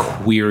sort of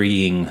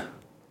querying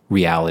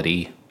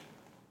reality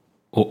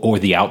or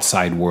the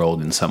outside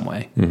world in some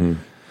way. And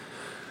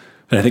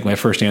I think my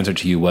first answer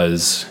to you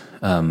was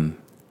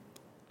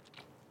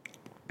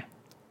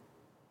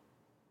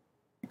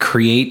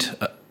create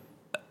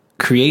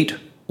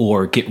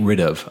or get rid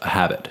of a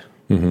habit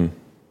and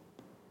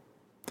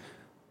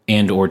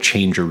or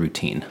change your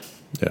routine.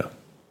 Yeah.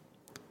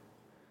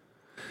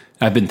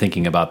 I've been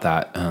thinking about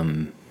that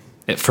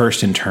at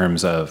first in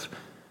terms of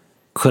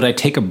could I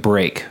take a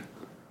break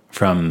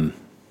from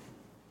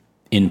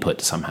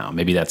input somehow?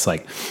 Maybe that's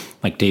like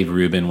Dave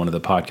Rubin, one of the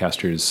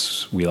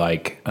podcasters we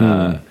like,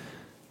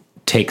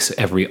 takes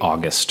every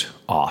August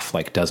off,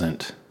 like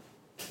doesn't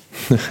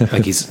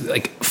like he's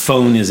like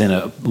phone is in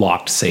a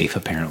locked safe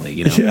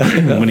apparently,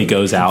 when he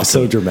goes out.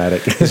 So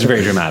dramatic. It's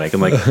very dramatic.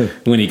 And like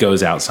when he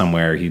goes out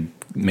somewhere, he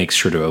makes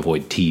sure to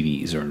avoid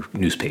TVs or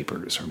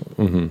newspapers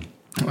and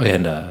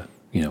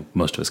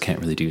most of us can't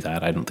really do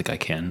that. I don't think I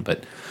can,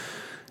 but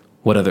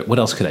what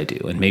else could I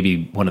do? And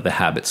maybe one of the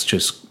habits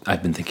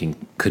I've been thinking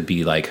could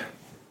be like,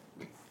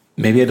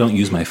 maybe I don't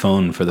use my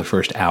phone for the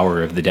first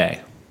hour of the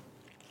day.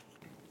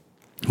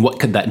 What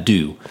could that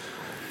do?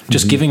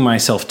 Just giving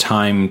myself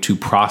time to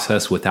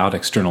process without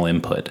external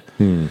input.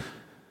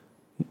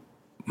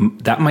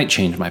 That might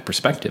change my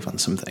perspective on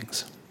some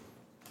things.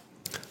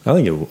 I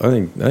think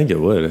it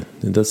would.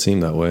 It does seem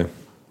that way.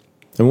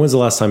 And when's the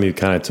last time you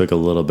kind of took a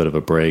little bit of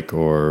a break,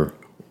 or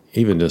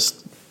even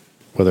just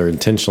whether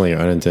intentionally or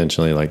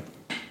unintentionally, like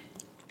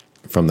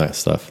from that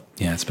stuff?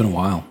 Yeah, it's been a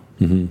while.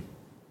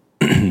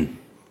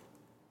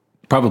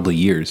 Probably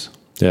years.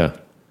 Yeah.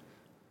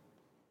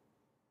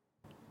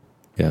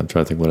 Yeah, I'm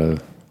trying to think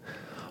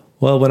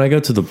when I go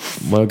to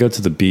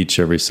the beach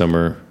every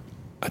summer,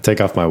 I take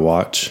off my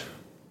watch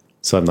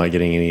so I'm not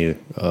getting any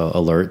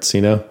alerts,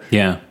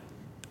 Yeah.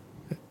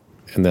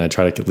 And then I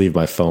try to leave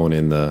my phone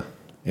in the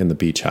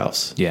beach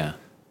house. Yeah.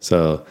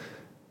 So,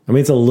 I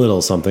mean, it's a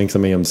little something. 'Cause I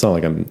mean, it's not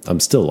like I'm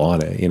still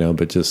on it,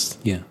 but just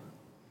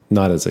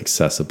not as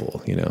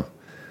accessible,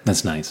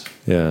 That's nice.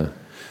 Yeah.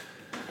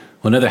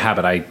 Well, another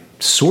habit I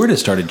sort of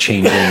started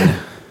changing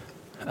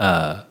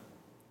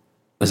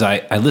was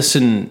I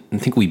listen. I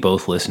think we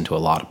both listen to a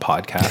lot of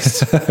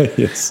podcasts.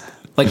 Yes.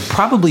 Like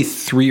probably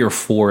 3 or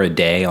 4 a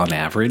day on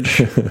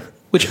average,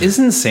 which is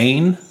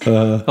insane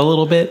a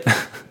little bit.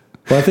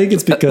 Well, I think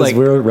it's because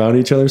we're around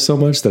each other so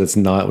much that it's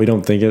not, we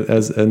don't think it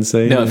as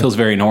insane. No, it feels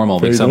very normal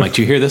because I'm like,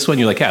 do you hear this one?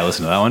 You're like, yeah, I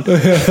listen to that one.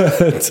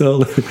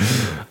 Totally.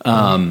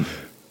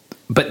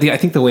 But I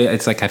think the way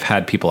it's like, I've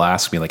had people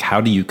ask me like,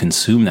 how do you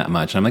consume that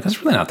much? And I'm like,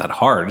 that's really not that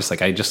hard. It's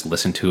like, I just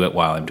listen to it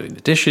while I'm doing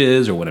the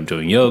dishes or when I'm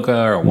doing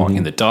yoga or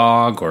walking the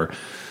dog or,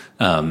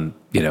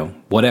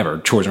 whatever,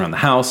 chores around the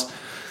house.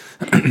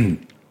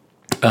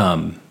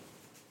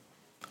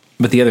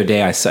 But the other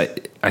day I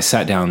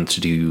sat down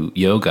to do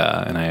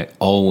yoga, and I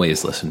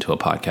always listen to a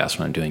podcast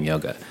when I'm doing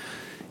yoga.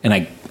 And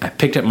I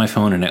picked up my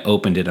phone and I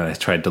opened it and I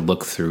tried to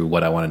look through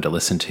what I wanted to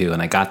listen to.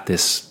 And I got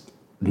this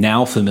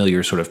now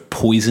familiar sort of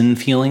poison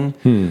feeling.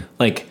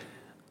 Like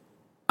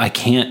I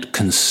can't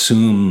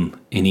consume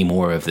any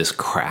more of this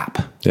crap.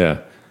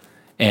 Yeah.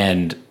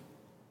 And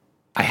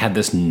I had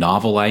this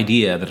novel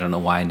idea that I don't know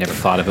why I never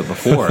thought of it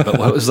before. But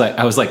I was like,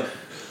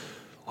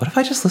 what if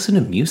I just listen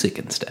to music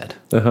instead?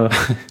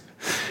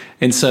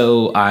 And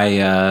so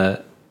I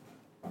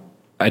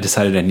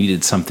decided I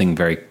needed something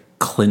very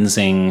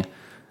cleansing,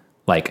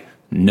 like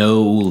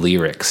no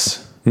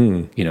lyrics,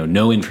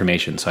 no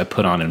information. So I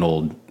put on an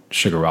old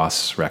Sugar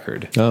Ross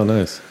record. Oh,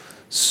 nice.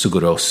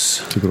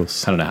 Sugaros.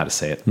 I don't know how to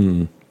say it.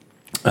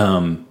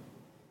 And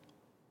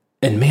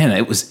man,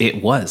 it was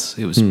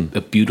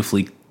a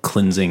beautifully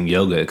cleansing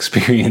yoga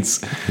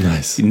experience.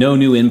 Nice. No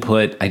new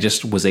input. I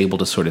just was able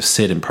to sort of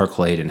sit and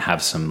percolate and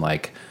have some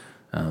like,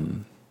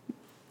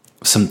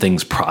 some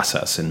things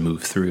process and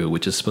move through,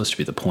 which is supposed to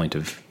be the point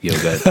of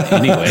yoga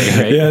anyway,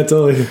 right? Yeah,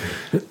 totally.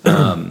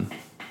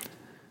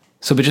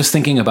 But just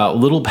thinking about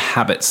little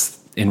habits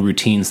and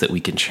routines that we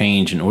can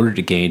change in order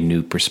to gain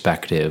new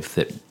perspective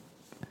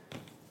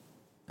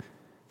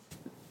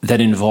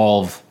that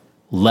involve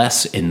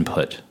less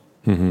input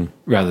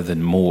rather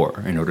than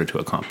more in order to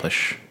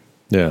accomplish.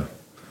 Yeah.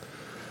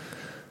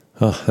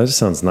 Oh, that just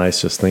sounds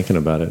nice just thinking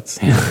about it.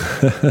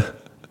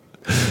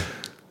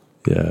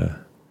 Yeah.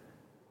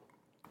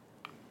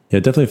 Yeah,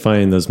 definitely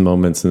finding those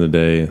moments in the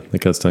day,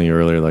 like I was telling you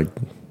earlier,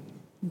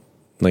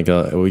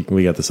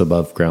 we got this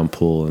above ground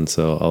pool, and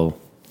so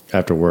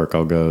after work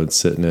I'll go and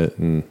sit in it,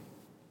 and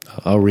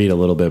I'll read a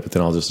little bit, but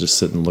then I'll just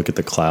sit and look at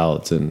the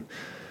clouds, and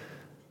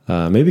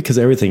maybe because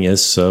everything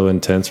is so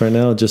intense right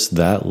now, just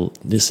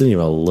even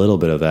a little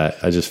bit of that,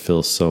 I just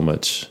feel so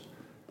much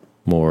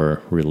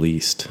more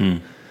released.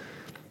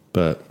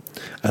 But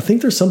I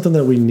think there's something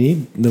that we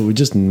need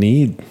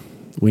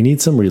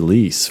some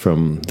release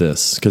from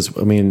this, because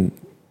I mean,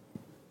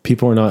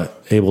 people are not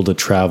able to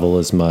travel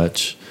as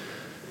much.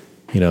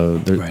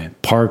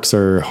 Parks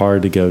are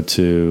hard to go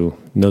to.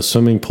 No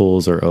swimming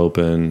pools are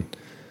open.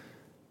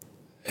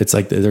 It's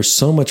like there's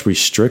so much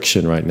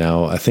restriction right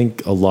now. I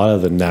think a lot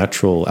of the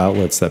natural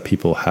outlets that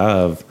people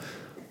have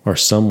are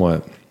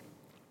somewhat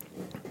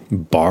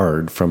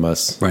barred from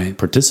us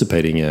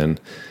participating in.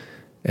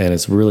 And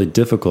it's really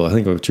difficult. I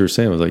think what you were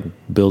saying was like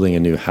building a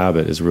new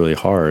habit is really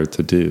hard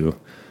to do.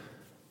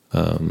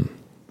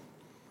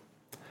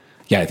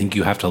 I think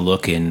you have to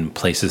look in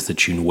places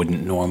that you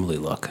wouldn't normally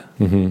look.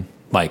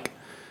 Like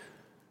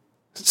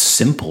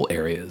simple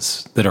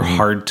areas that are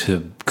hard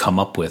to come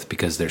up with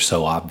because they're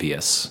so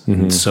obvious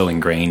and so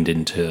ingrained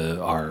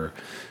into our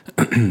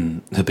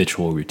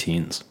habitual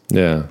routines.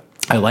 Yeah.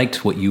 I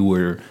liked what you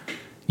were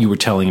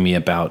telling me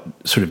about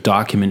sort of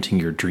documenting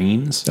your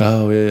dreams.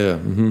 Oh, yeah.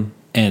 Mm-hmm.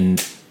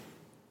 And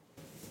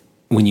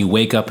when you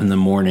wake up in the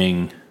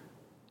morning,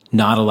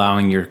 not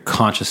allowing your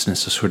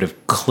consciousness to sort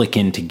of click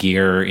into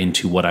gear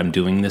into what I'm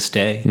doing this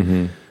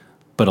day,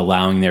 but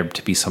allowing there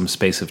to be some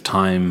space of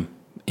time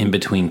in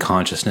between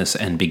consciousness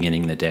and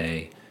beginning the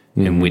day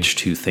in which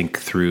to think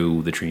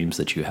through the dreams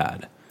that you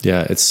had.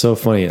 Yeah, it's so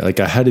funny. Like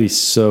I had to be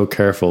so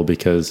careful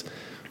because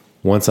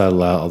once I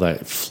allow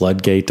that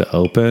floodgate to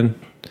open,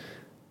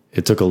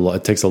 it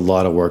takes a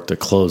lot of work to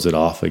close it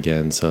off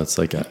again. So it's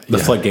like the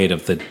floodgate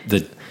of the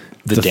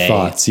day.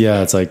 Thoughts.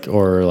 Yeah, it's like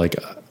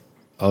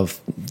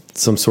of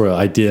some sort of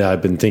idea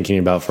I've been thinking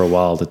about for a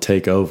while to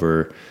take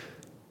over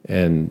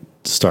and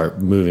start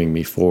moving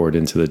me forward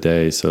into the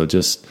day. So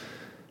just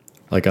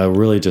like I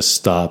really just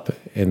stop,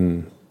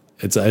 and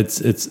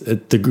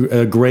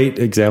a great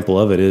example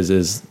of it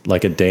is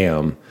like a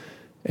dam,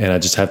 and I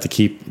just have to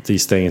keep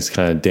these things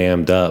kind of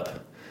dammed up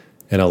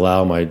and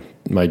allow my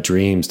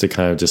dreams to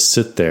kind of just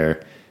sit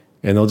there,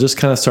 and they'll just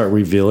kind of start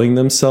revealing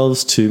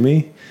themselves to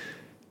me.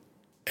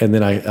 And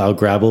then I'll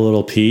grab a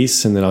little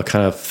piece, and then I'll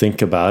kind of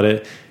think about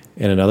it,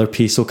 and another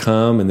piece will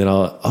come, and then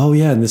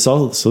and this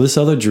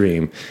other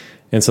dream.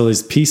 And so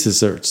these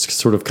pieces are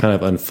sort of kind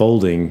of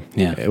unfolding,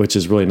 which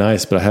is really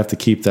nice, but I have to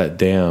keep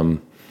all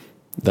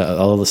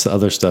this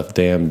other stuff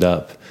dammed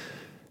up.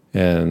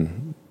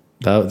 And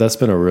that's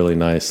been a really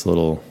nice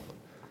little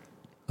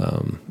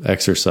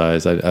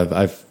exercise.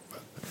 I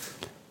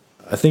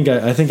think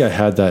I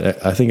had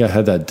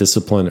that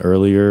discipline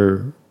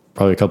earlier,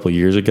 probably a couple of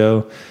years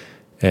ago,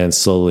 and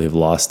slowly have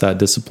lost that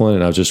discipline.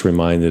 And I was just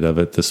reminded of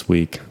it this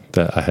week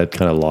that I had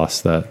kind of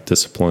lost that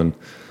discipline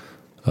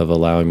of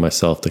allowing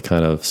myself to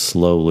kind of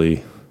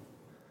slowly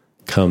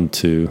come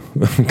to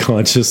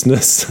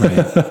consciousness,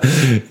 But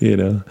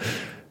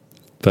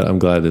I'm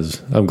glad I was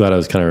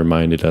kind of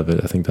reminded of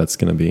it. I think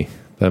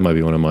that might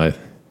be one of my.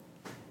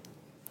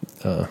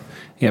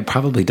 It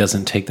probably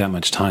doesn't take that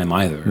much time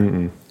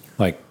either.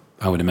 Like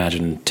I would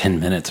imagine 10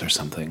 minutes or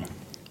something.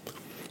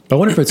 But I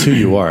wonder if it's who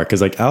you are,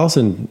 because like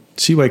Allison,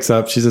 she wakes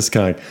up, she's just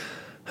kind of.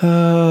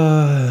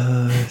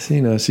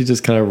 She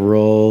just kind of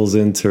rolls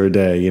into her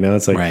day,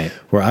 It's like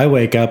where I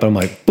wake up, I'm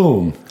like,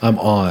 boom, I'm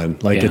on.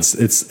 Like it's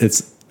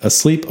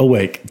asleep,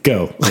 awake,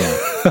 go.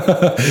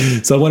 Yeah.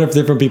 So I wonder if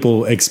different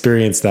people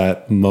experience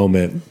that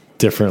moment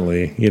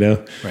differently,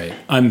 Right.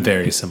 I'm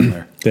very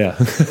similar. Yeah.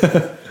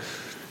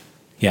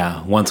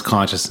 Yeah. Once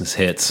consciousness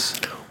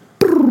hits,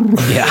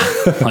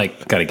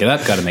 like got to get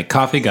up, got to make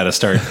coffee, got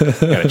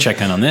to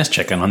check in on this,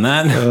 check in on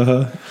that.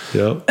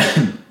 Yep.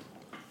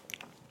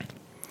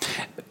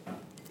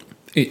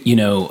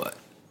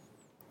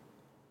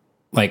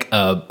 Like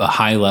a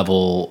high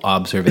level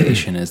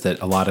observation is that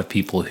a lot of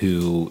people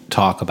who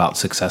talk about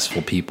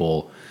successful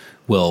people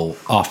will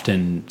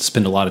often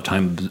spend a lot of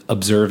time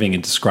observing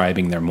and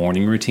describing their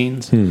morning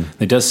routines.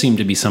 There does seem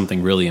to be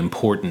something really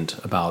important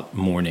about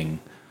morning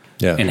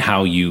and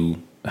how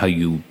you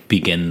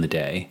begin the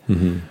day.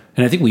 And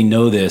I think we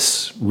know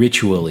this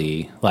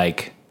ritually.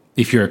 Like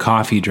if you're a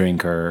coffee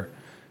drinker,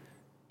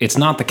 it's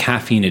not the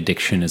caffeine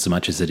addiction as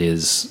much as it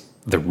is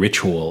the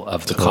ritual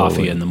of the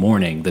coffee in the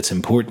morning that's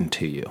important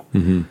to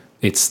you.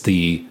 It's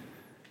the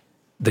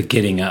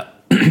getting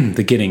up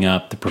the getting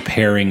up, the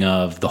preparing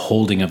of, the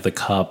holding of the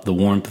cup, the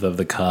warmth of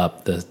the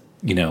cup, the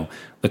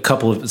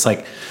couple of, it's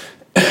like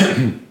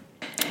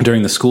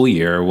during the school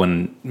year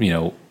when,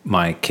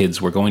 my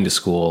kids were going to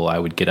school, I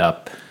would get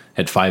up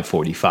at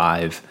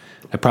 5:45.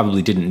 I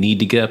probably didn't need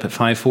to get up at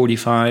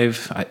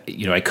 5:45.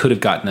 I could have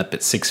gotten up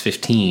at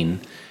 6:15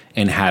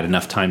 and had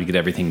enough time to get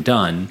everything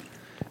done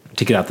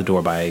to get out the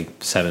door by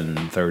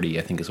 7:30,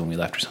 I think is when we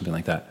left or something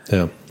like that.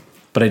 Yeah.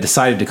 But I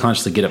decided to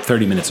consciously get up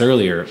 30 minutes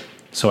earlier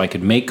so I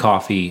could make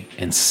coffee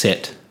and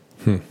sit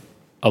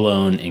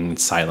alone in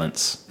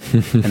silence.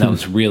 And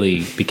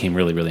that became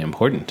really, really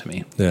important to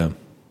me. Yeah.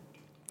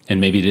 And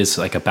maybe it is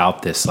like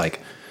about this like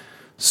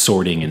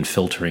sorting and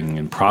filtering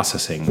and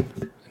processing,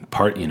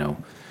 part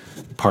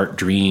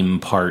dream,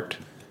 part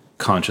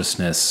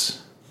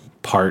consciousness,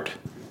 part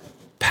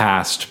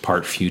past,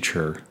 part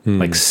future,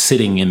 like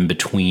sitting in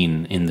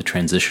between in the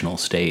transitional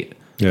state.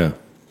 Yeah.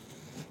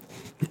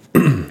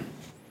 It's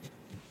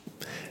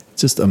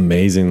just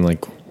amazing,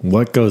 like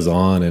what goes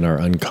on in our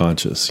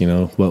unconscious,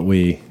 what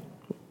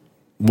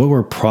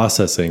we're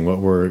processing, what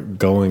we're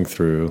going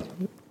through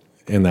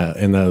in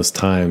those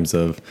times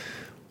of,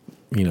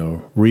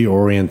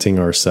 reorienting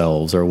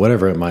ourselves or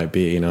whatever it might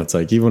be. It's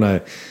like, even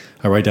when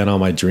I write down all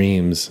my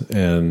dreams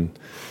and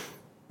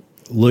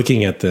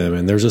looking at them,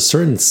 and there's a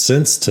certain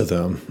sense to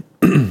them,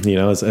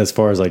 as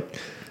far as like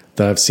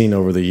that I've seen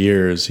over the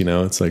years,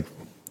 it's like,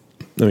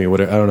 I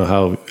don't know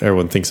how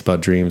everyone thinks about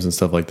dreams and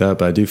stuff like that,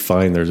 but I do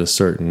find there's a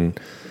certain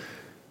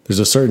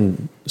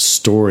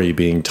story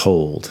being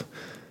told.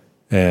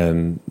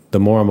 And the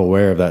more I'm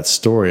aware of that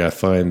story, I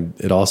find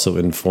it also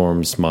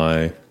informs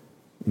my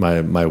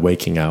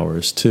waking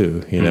hours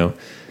too, and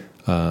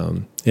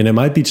it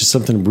might be just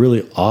something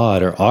really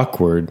odd or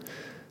awkward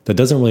that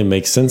doesn't really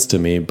make sense to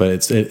me,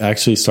 but it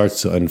actually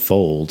starts to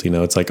unfold.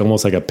 It's like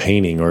almost like a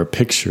painting or a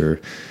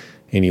picture,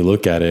 and you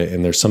look at it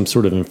and there's some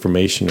sort of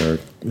information or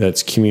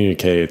that's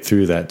communicated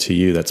through that to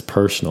you that's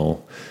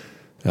personal,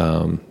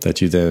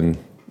 that you then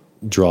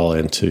draw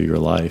into your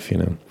life,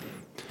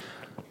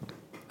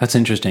 That's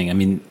interesting. I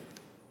mean,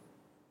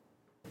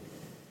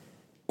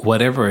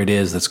 whatever it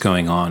is that's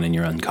going on in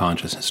your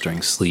unconsciousness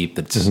during sleep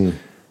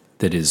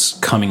that is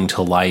coming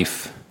to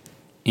life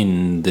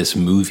in this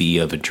movie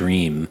of a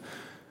dream,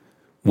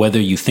 whether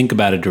you think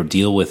about it or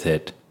deal with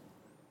it,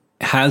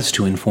 has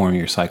to inform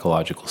your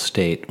psychological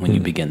state when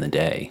you begin the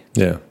day.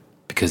 Yeah.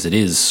 Because it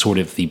is sort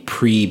of the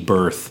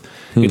pre-birth.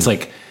 It's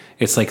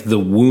like the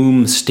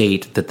womb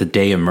state that the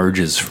day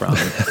emerges from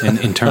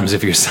in terms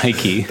of your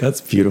psyche.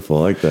 That's beautiful.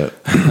 I like that.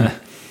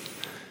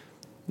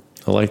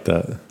 I like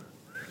that.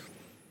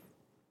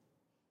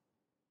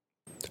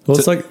 Well,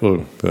 it's like,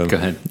 go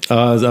ahead.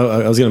 I was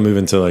going to move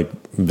into like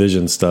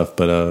vision stuff,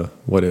 but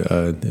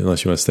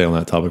unless you want to stay on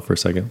that topic for a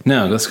second.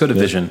 No, let's go to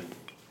vision.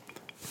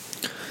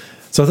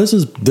 So this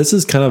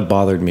has kind of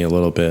bothered me a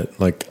little bit.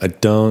 Like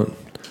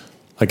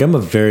I'm a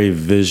very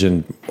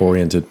vision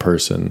oriented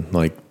person,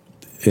 like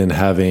in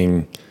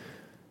having,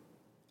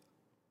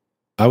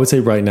 I would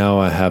say right now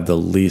I have the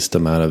least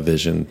amount of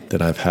vision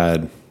that I've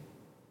had.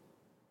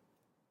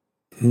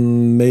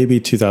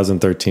 Maybe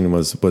 2013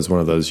 was one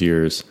of those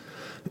years.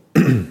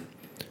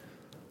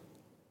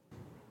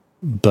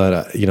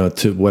 But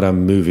to what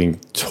I'm moving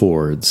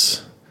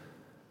towards,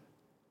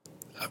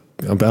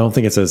 I don't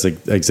think it's as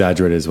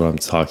exaggerated as what I'm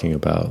talking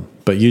about.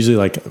 But usually,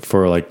 like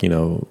for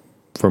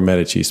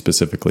Medici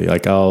specifically,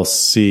 like I'll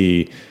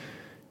see,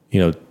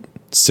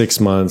 6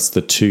 months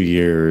to 2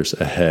 years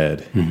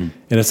ahead, and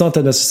it's not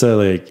that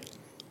necessarily like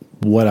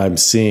what I'm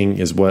seeing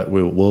is what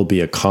will be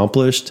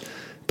accomplished,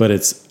 but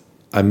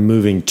I'm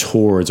moving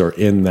towards or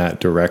in that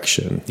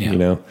direction.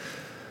 Yeah.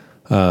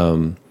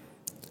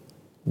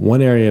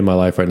 One area in my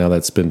life right now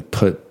that's been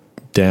put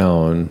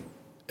down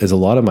is a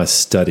lot of my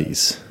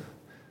studies.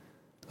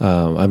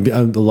 I'm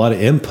a lot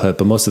of input,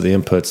 but most of the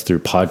input's through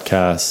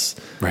podcasts.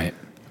 Right.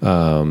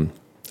 And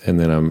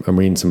then I'm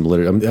reading some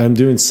literature. I'm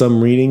doing some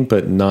reading,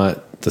 but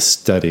not the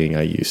studying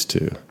I used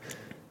to.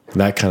 And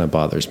that kind of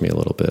bothers me a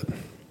little bit.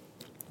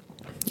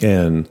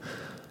 And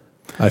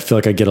I feel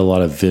like I get a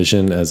lot of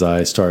vision as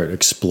I start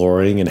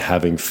exploring and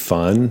having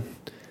fun.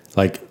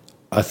 Like,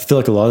 I feel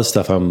like a lot of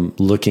stuff I'm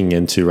looking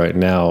into right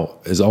now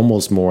is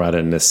almost more out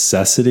of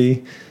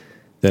necessity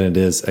than it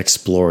is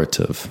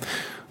explorative.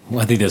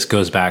 Well, I think this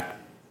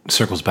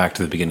circles back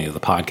to the beginning of the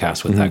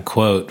podcast with that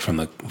quote from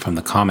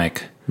the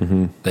comic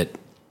that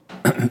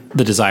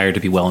the desire to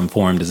be well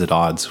informed is at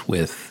odds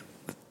with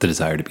the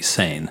desire to be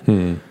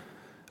sane.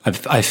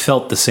 I've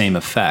felt the same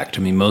effect.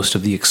 I mean, most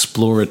of the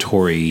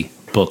exploratory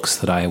books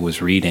that I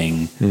was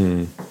reading,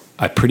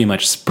 I pretty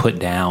much put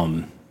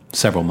down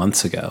several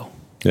months ago.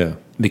 Yeah.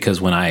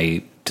 Because when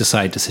I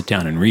decide to sit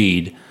down and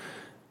read,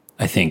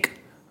 I think,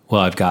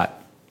 well, I've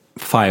got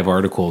 5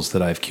 articles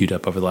that I've queued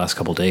up over the last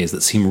couple of days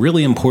that seem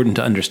really important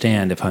to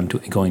understand if I'm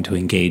going to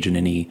engage in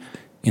any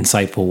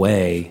insightful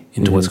way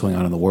into what's going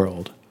on in the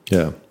world.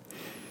 Yeah.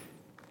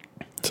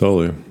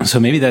 Totally. So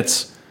maybe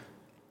that's,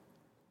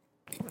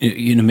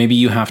 maybe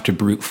you have to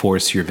brute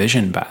force your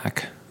vision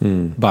back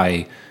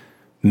by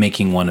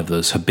making one of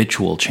those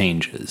habitual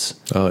changes.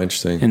 Oh,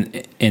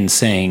 interesting. And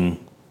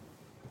saying,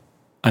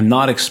 I'm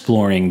not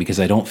exploring because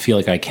I don't feel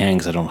like I can,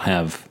 because I don't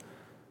have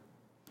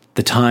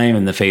the time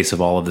in the face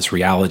of all of this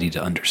reality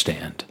to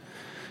understand.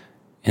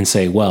 And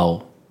say,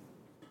 well,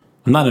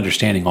 I'm not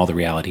understanding all the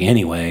reality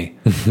anyway.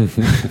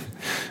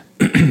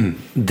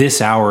 This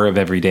hour of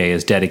every day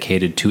is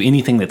dedicated to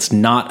anything that's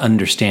not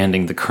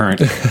understanding the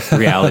current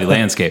reality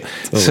landscape.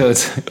 So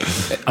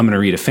I'm going to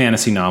read a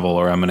fantasy novel,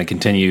 or I'm going to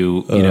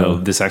continue,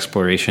 this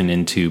exploration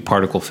into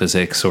particle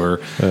physics or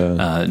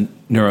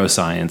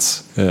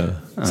neuroscience. Yeah,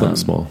 something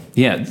small.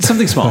 Yeah,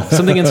 something small,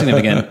 something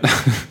insignificant,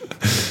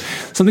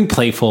 something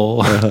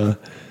playful.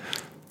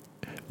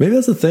 Maybe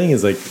that's the thing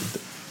is like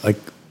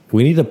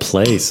we need to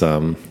play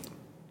some,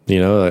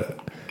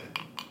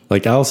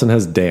 like Allison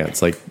has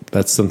dance. Like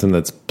that's something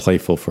that's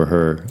playful for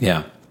her.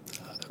 Yeah.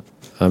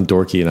 I'm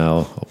dorky and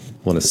I'll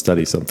want to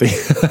study something,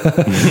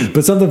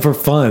 but something for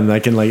fun. I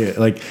can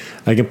like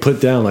I can put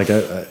down, like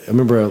I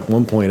remember at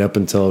one point up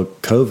until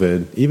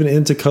COVID, even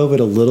into COVID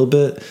a little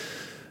bit,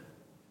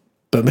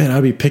 but man,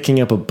 I'd be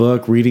picking up a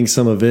book, reading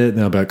some of it.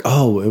 And I'll be like,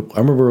 oh, I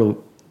remember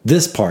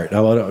this part.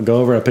 I'll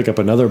go over and I'll pick up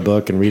another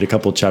book and read a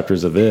couple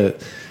chapters of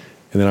it.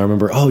 And then I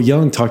remember, oh,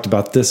 Jung talked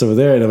about this over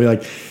there. And I'll be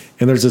like,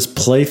 and there's this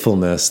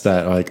playfulness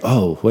that like,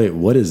 oh, wait,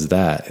 what is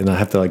that? And I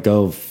have to like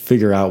go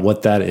figure out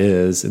what that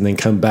is and then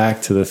come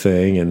back to the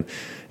thing. And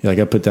like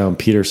I put down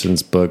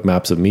Peterson's book,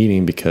 Maps of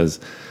Meaning, because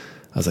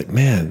I was like,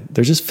 man,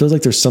 there just feels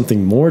like there's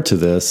something more to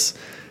this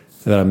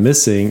that I'm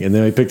missing. And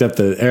then I picked up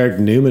the Eric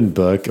Newman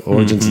book,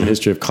 Origins and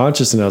History of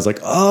Consciousness. And I was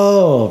like,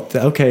 oh,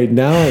 okay,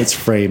 now it's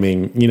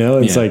framing,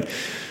 It's like,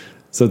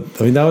 so,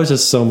 I mean, that was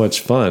just so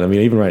much fun. I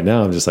mean, even right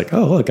now, I'm just like,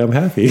 oh, look, I'm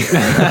happy.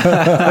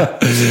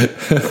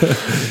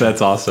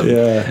 That's awesome.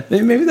 Yeah.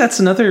 Maybe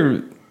that's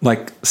another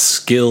like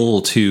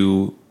skill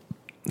to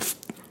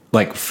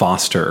like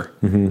foster,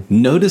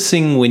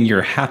 noticing when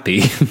you're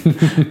happy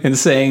and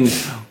saying,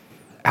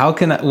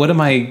 what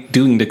am I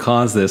doing to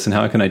cause this, and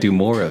how can I do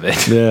more of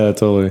it? Yeah,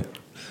 totally.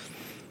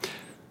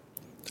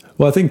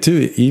 Well, I think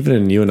too, even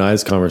in you and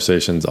I's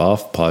conversations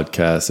off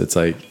podcasts, it's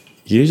like,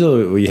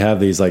 usually we have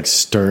these like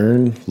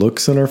stern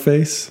looks on our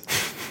face,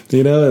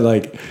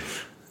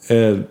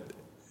 and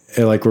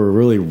like we're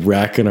really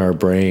racking our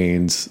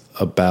brains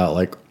about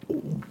like,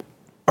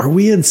 are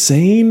we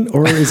insane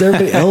or is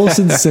everybody else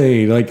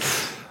insane? Like,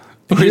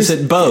 or is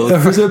it both?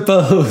 Or is it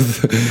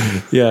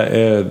both? Yeah.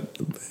 And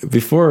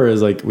before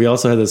is like, we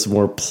also had this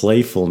more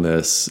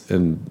playfulness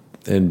and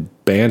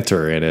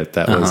banter in it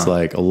that was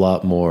like a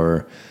lot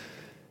more.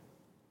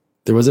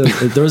 There was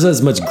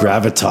as much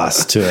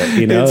gravitas to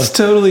it, It's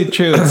totally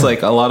true. It's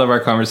like a lot of our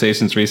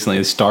conversations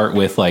recently start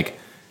with like,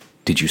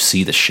 did you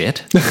see the shit?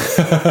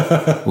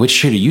 Which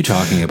shit are you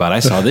talking about? I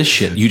saw this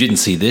shit. You didn't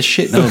see this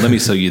shit? No, let me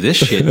show you this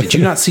shit. Did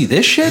you not see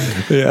this shit?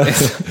 Yeah.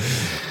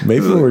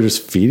 Maybe we're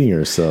just feeding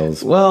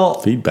ourselves.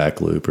 Well,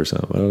 feedback loop or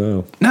something. I don't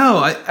know. No,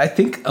 I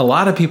think a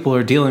lot of people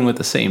are dealing with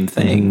the same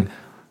thing.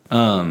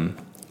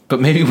 But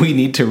maybe we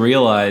need to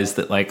realize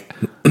that like,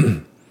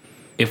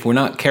 if we're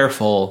not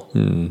careful,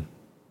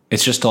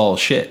 it's just all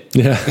shit.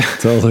 Yeah,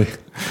 totally.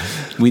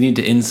 We need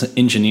to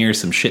engineer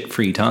some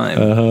shit-free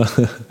time.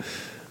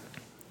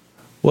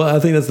 Well,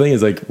 I think the thing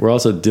is like we're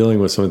also dealing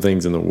with some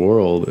things in the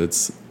world.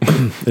 It's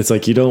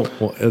like you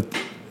don't want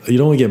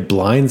to get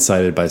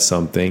blindsided by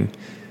something.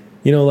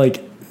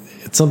 Like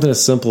it's something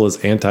as simple as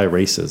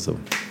anti-racism.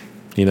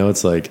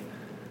 It's like,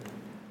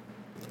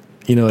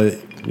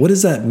 what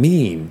does that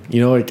mean?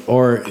 Like,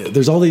 or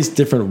there's all these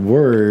different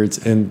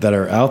words and that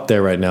are out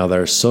there right now that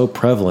are so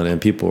prevalent and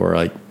people are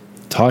like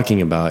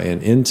talking about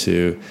and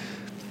into,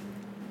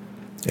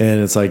 and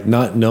it's like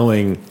not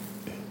knowing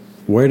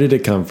where did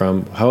it come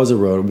from, how was it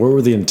wrote, what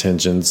were the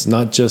intentions,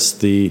 not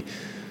just the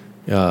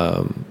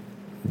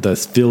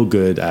feel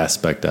good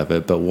aspect of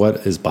it, but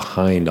what is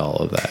behind all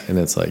of that. And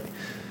it's like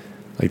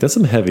that's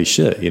some heavy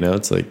shit,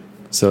 it's like,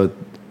 so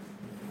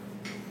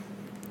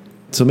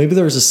maybe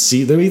there's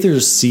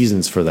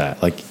seasons for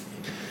that. Like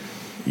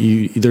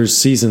there's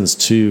seasons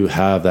to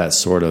have that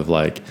sort of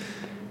like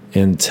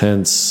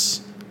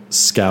intense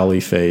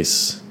scowly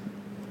face,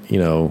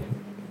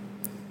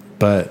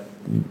 but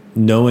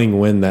knowing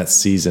when that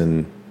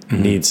season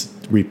needs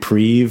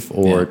reprieve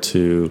or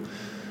to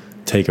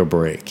take a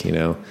break,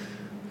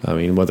 I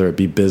mean, whether it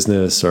be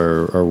business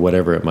or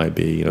whatever it might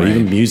be, right.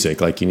 Even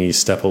music, like you need to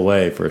step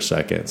away for a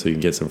second so you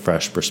can get some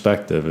fresh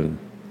perspective and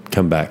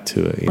come back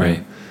to it.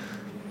 Right.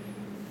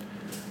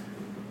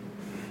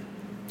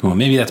 Well,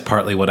 maybe that's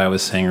partly what I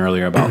was saying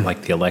earlier about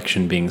like the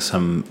election being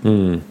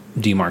some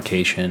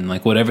demarcation,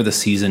 like whatever the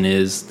season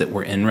is that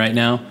we're in right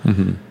now,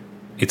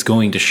 it's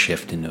going to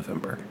shift in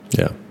November.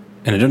 Yeah.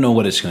 And I don't know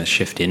what it's going to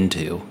shift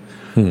into,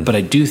 but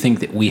I do think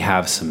that we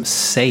have some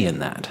say in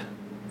that.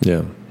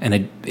 Yeah.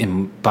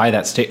 And by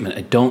that statement,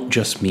 I don't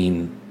just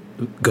mean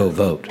go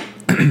vote.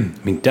 I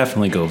mean,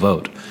 definitely go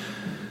vote.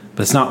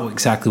 But it's not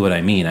exactly what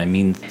I mean. I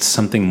mean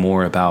something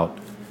more about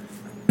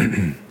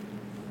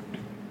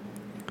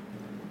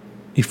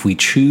if we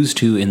choose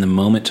to, in the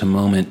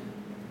moment-to-moment,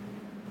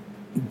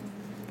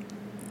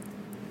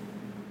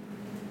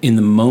 in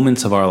the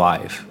moments of our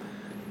life,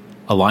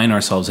 align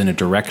ourselves in a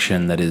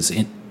direction that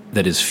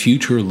is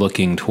future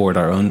looking toward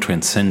our own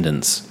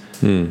transcendence.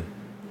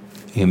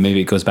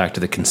 Maybe it goes back to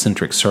the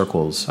concentric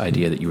circles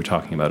idea that you were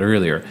talking about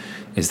earlier,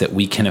 is that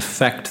we can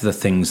affect the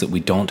things that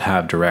we don't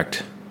have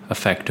direct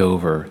effect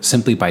over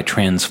simply by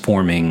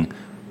transforming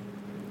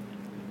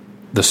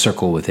the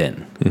circle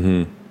within.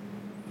 Mm-hmm.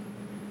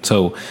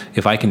 So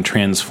if I can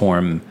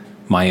transform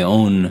my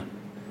own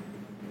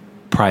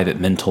private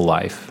mental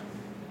life,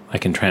 I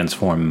can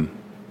transform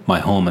my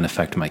home and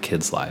affect my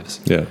kids' lives.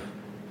 Yeah.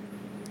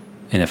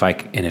 And if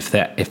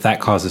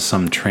that causes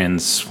some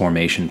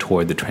transformation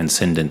toward the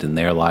transcendent in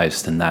their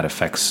lives, then that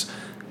affects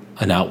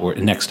the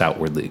next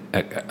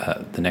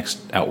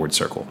outward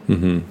circle.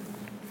 Mm-hmm.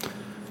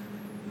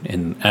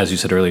 And as you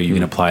said earlier, you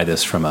can apply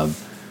this from a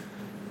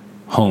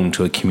home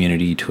to a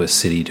community to a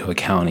city to a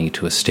county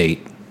to a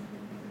state,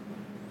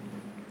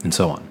 and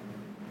so on.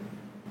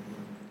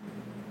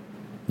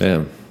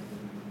 Man.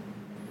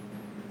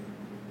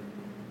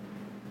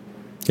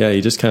 Yeah,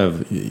 you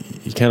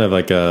kind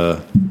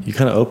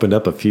of opened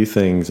up a few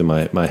things in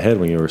my head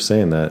when you were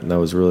saying that, and I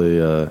was really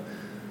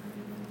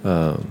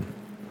the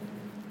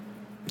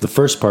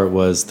first part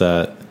was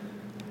that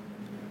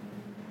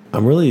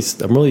I'm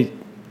really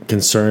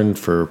concerned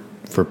for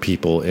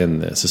people in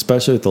this,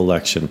 especially with the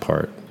election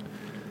part.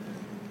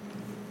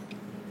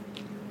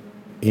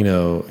 You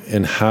know,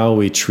 and how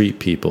we treat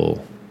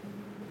people,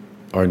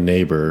 our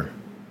neighbor,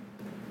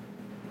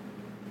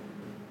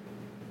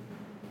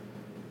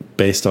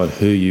 based on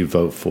who you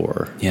vote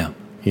for. Yeah.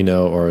 You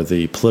know, or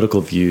the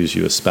political views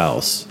you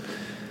espouse.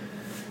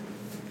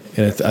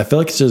 And I feel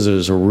like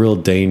there's a real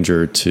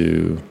danger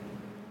to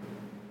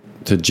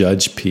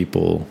judge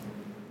people,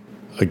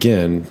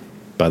 again,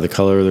 by the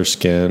color of their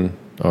skin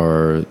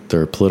or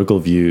their political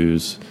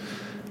views,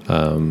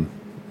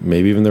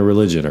 maybe even their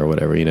religion or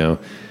whatever, you know.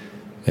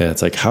 And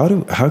it's like, how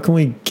can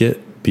we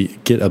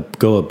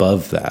go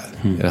above that?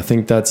 And I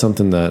think that's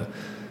something that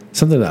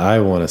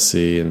I want to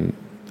see, and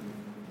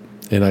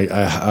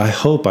I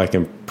hope I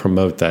can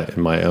promote that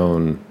in my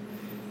own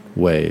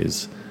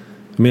ways.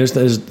 I mean,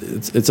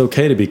 it's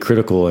okay to be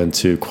critical and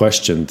to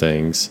question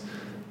things,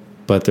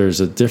 but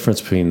there's a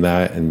difference between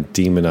that and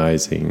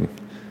demonizing,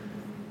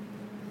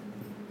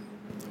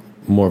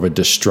 more of a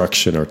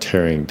destruction or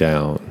tearing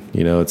down.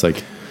 You know, it's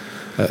like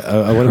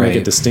I want to make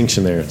a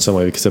distinction there in some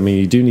way, because I mean,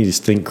 you do need to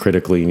think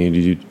critically, and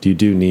you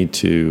do need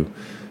to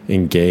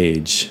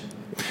engage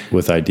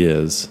with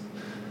ideas.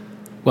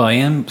 Well, I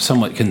am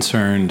somewhat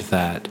concerned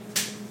that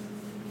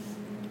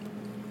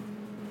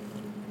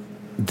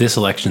this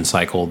election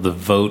cycle, the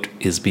vote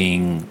is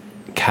being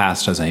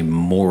cast as a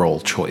moral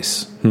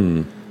choice.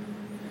 And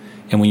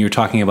when you're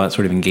talking about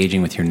sort of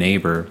engaging with your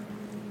neighbor,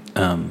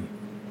 you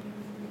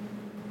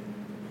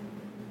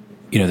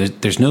know,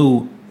 there's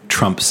no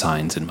Trump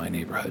signs in my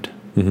neighborhood.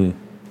 Mm-hmm.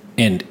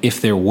 And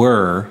if there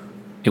were,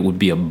 it would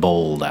be a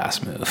bold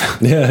ass move.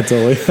 Yeah,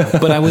 totally.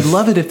 But I would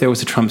love it if there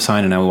was a Trump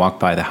sign and I would walk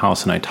by the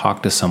house and I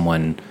talked to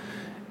someone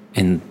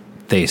and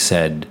they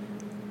said,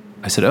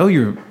 oh,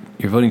 you're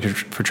voting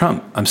for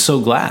Trump. I'm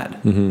so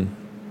glad. Mm-hmm.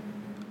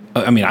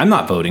 I mean, I'm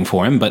not voting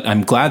for him, but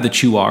I'm glad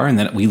that you are, and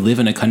that we live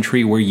in a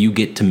country where you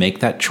get to make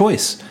that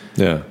choice.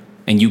 Yeah.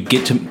 And you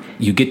get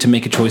to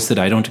make a choice that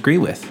I don't agree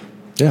with.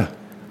 Yeah.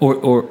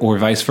 Or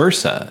vice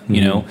versa. Mm-hmm.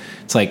 You know,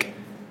 it's like,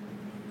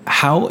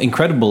 how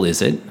incredible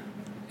is it?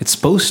 It's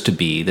supposed to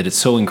be that it's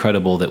so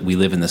incredible that we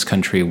live in this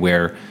country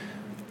where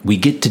we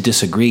get to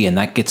disagree, and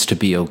that gets to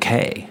be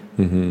okay.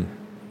 Mm-hmm.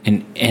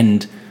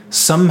 And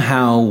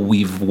somehow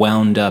we've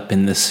wound up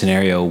in this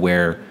scenario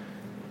where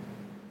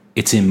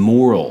it's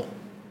immoral.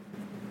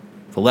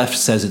 The left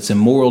says it's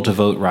immoral to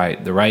vote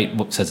right. The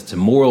right says it's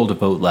immoral to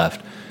vote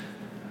left.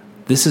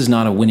 This is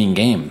not a winning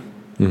game.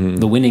 Mm-hmm.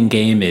 The winning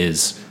game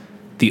is,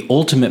 the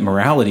ultimate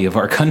morality of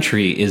our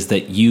country is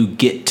that you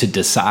get to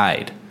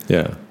decide.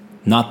 Yeah.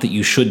 Not that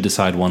you should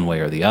decide one way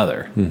or the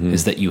other. Mm-hmm.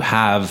 Is that you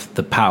have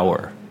the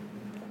power.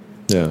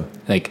 Yeah.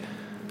 Like,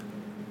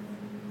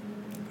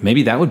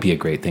 maybe that would be a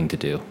great thing to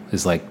do,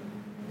 is like,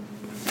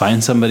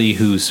 find somebody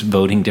who's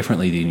voting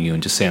differently than you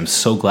and just say, I'm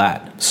so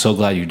glad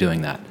you're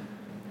doing that.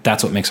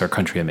 That's what makes our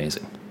country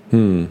amazing.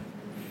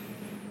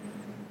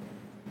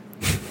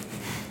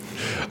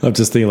 I'm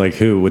just thinking, like,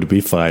 who would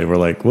be fine? We're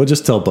like, we'll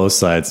just tell both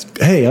sides,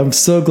 hey, I'm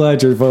so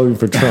glad you're voting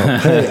for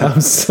Trump. Hey, I'm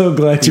so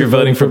glad you're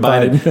voting for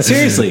Biden.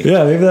 Seriously.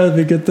 Yeah, maybe that would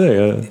be a good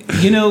thing.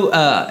 You know,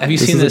 have you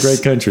seen this? This is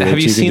a great country. Have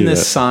you seen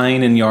this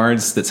sign in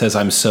yards that says,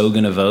 I'm so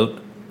going to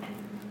vote?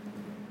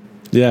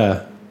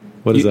 Yeah.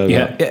 What is that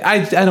about? Yeah,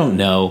 I don't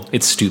know.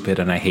 It's stupid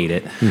and I hate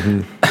it.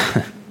 Mm-hmm.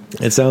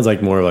 It sounds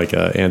like more like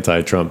an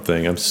anti-Trump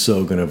thing. I'm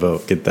so going to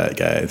vote. Get that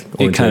guy.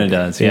 It kind of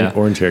does, yeah.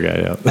 Orange hair guy,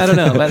 yeah. I don't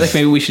know. I think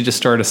maybe we should just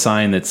start a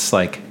sign that's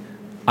like,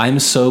 I'm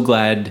so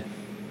glad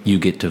you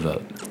get to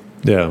vote.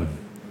 Yeah.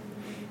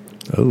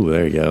 Oh,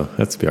 there you go.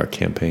 That's be our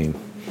campaign.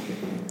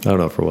 I don't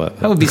know for what.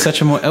 That would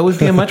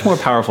be a much more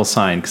powerful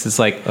sign, because it's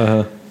like,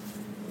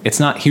 it's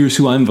not here's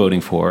who I'm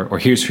voting for, or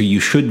here's who you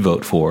should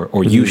vote for,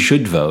 or you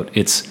should vote.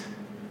 It's,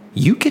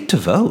 you get to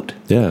vote.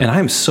 Yeah. And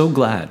I'm so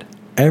glad.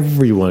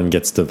 everyone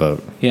gets to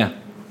vote. Yeah.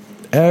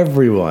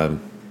 Everyone.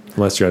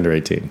 Unless you're under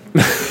 18.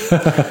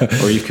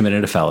 Or you've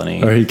committed a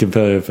felony. Or you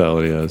committed a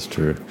felony, that's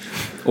true.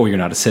 Or you're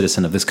not a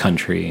citizen of this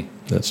country.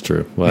 That's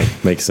true. Well,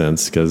 that makes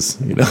sense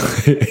because, you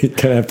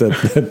kind of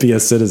have to be a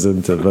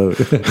citizen to vote.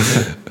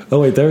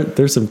 Oh, wait,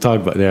 there's some talk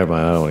about... Never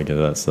mind, I don't want to get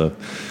into that stuff.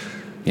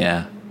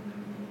 Yeah.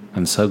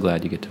 I'm so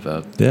glad you get to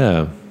vote.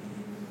 Yeah.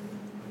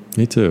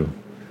 Me too.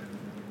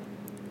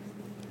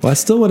 Well, I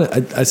still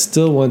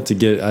want to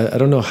get... I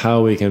don't know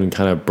how we can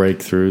kind of break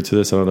through to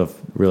this. I don't know if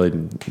really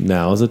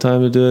now is the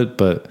time to do it,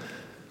 but...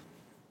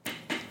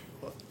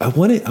 I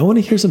want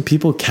to hear some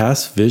people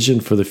cast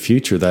vision for the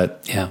future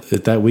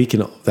that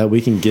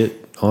we can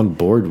get on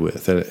board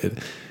with.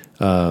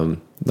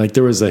 Like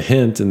there was a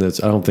hint, and I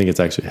don't think it's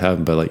actually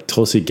happened, but like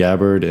Tulsi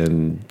Gabbard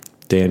and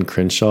Dan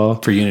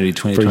Crenshaw for Unity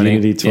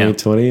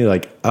 2020. Yeah.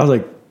 Like I was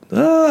like,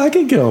 I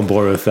can get on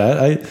board with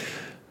that.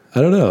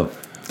 I don't know.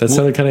 That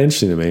sounded kind of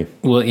interesting to me.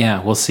 Well,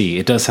 yeah, we'll see.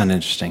 It does sound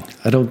interesting.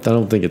 I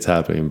don't think it's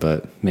happening,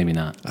 but maybe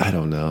not. I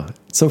don't know.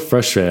 It's so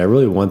frustrating. I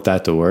really want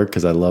that to work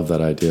because I love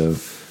that idea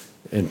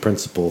in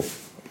principle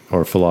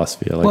or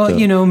philosophy. I like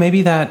that.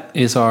 Maybe that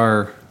is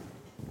our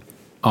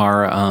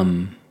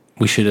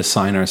we should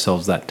assign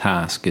ourselves that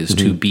task is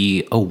to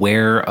be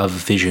aware of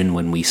vision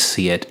when we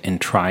see it and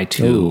try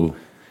to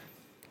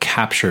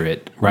capture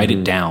it, write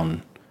it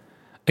down.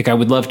 Like I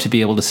would love to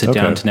be able to sit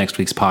down to next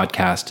week's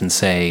podcast and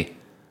say,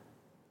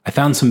 I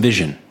found some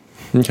vision.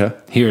 Okay.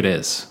 Here it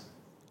is.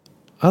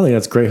 I think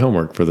that's great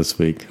homework for this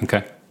week.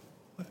 Okay.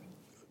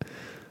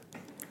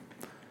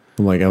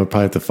 I'm like, I would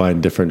probably have to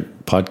find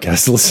different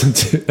podcasts to listen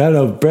to. I don't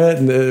know,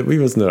 Brett, we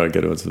must know how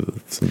good ones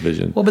with some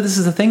vision. Well, but this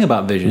is the thing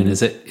about vision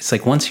is it's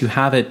like once you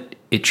have it,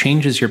 it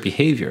changes your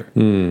behavior.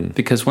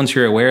 Because once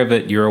you're aware of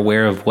it, you're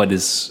aware of what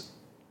is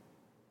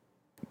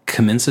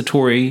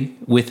commensatory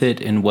with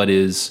it and what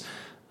is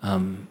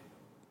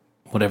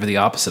whatever the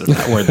opposite of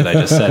that word that I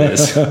just said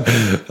is.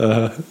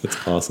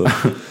 That's awesome.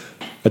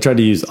 I tried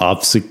to use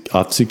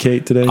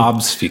obfuscate today.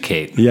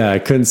 Obfuscate. Yeah, I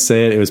couldn't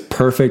say it. It was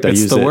perfect.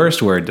 It's the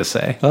worst word to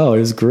say. Oh, it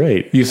was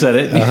great. You said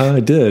it?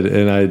 I did.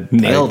 And I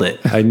nailed it.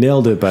 I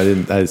nailed it,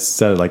 but I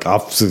said it like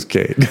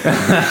obfuscate.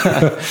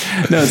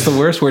 No, it's the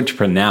worst word to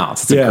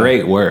pronounce. It's a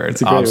great word.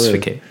 It's a great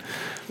obfuscate.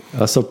 Word. I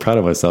was so proud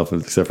of myself,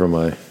 except for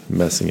my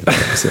messing it up.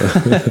 So.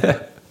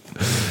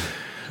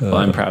 Well,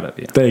 I'm proud of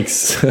you.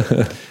 Thanks.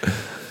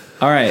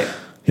 All right.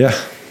 Yeah.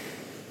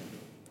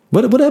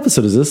 What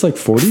episode is this? Like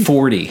 40?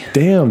 40.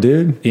 Damn,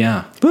 dude.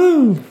 Yeah.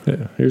 Boom.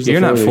 Yeah, You're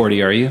not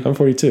 40, are you? I'm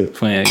 42.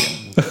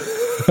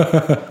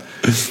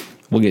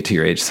 We'll get to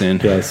your age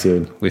soon. Yeah,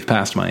 soon. We've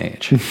passed my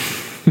age.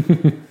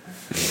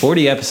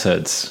 40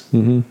 episodes.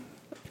 Mm-hmm.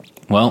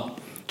 Well,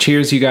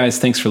 cheers, you guys.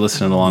 Thanks for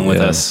listening along with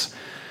us.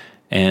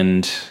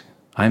 And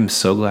I'm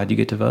so glad you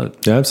get to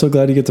vote. Yeah, I'm so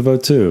glad you get to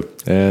vote too.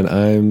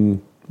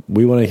 And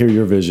we want to hear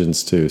your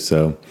visions too.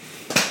 So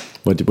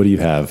what do you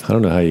have? I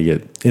don't know how you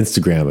get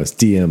Instagram us,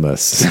 DM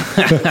us,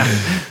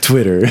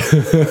 Twitter.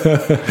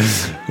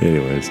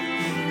 Anyways. All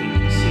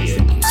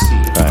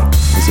right.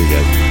 We'll see you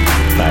guys.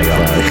 Bye,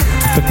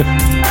 y'all.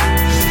 Bye.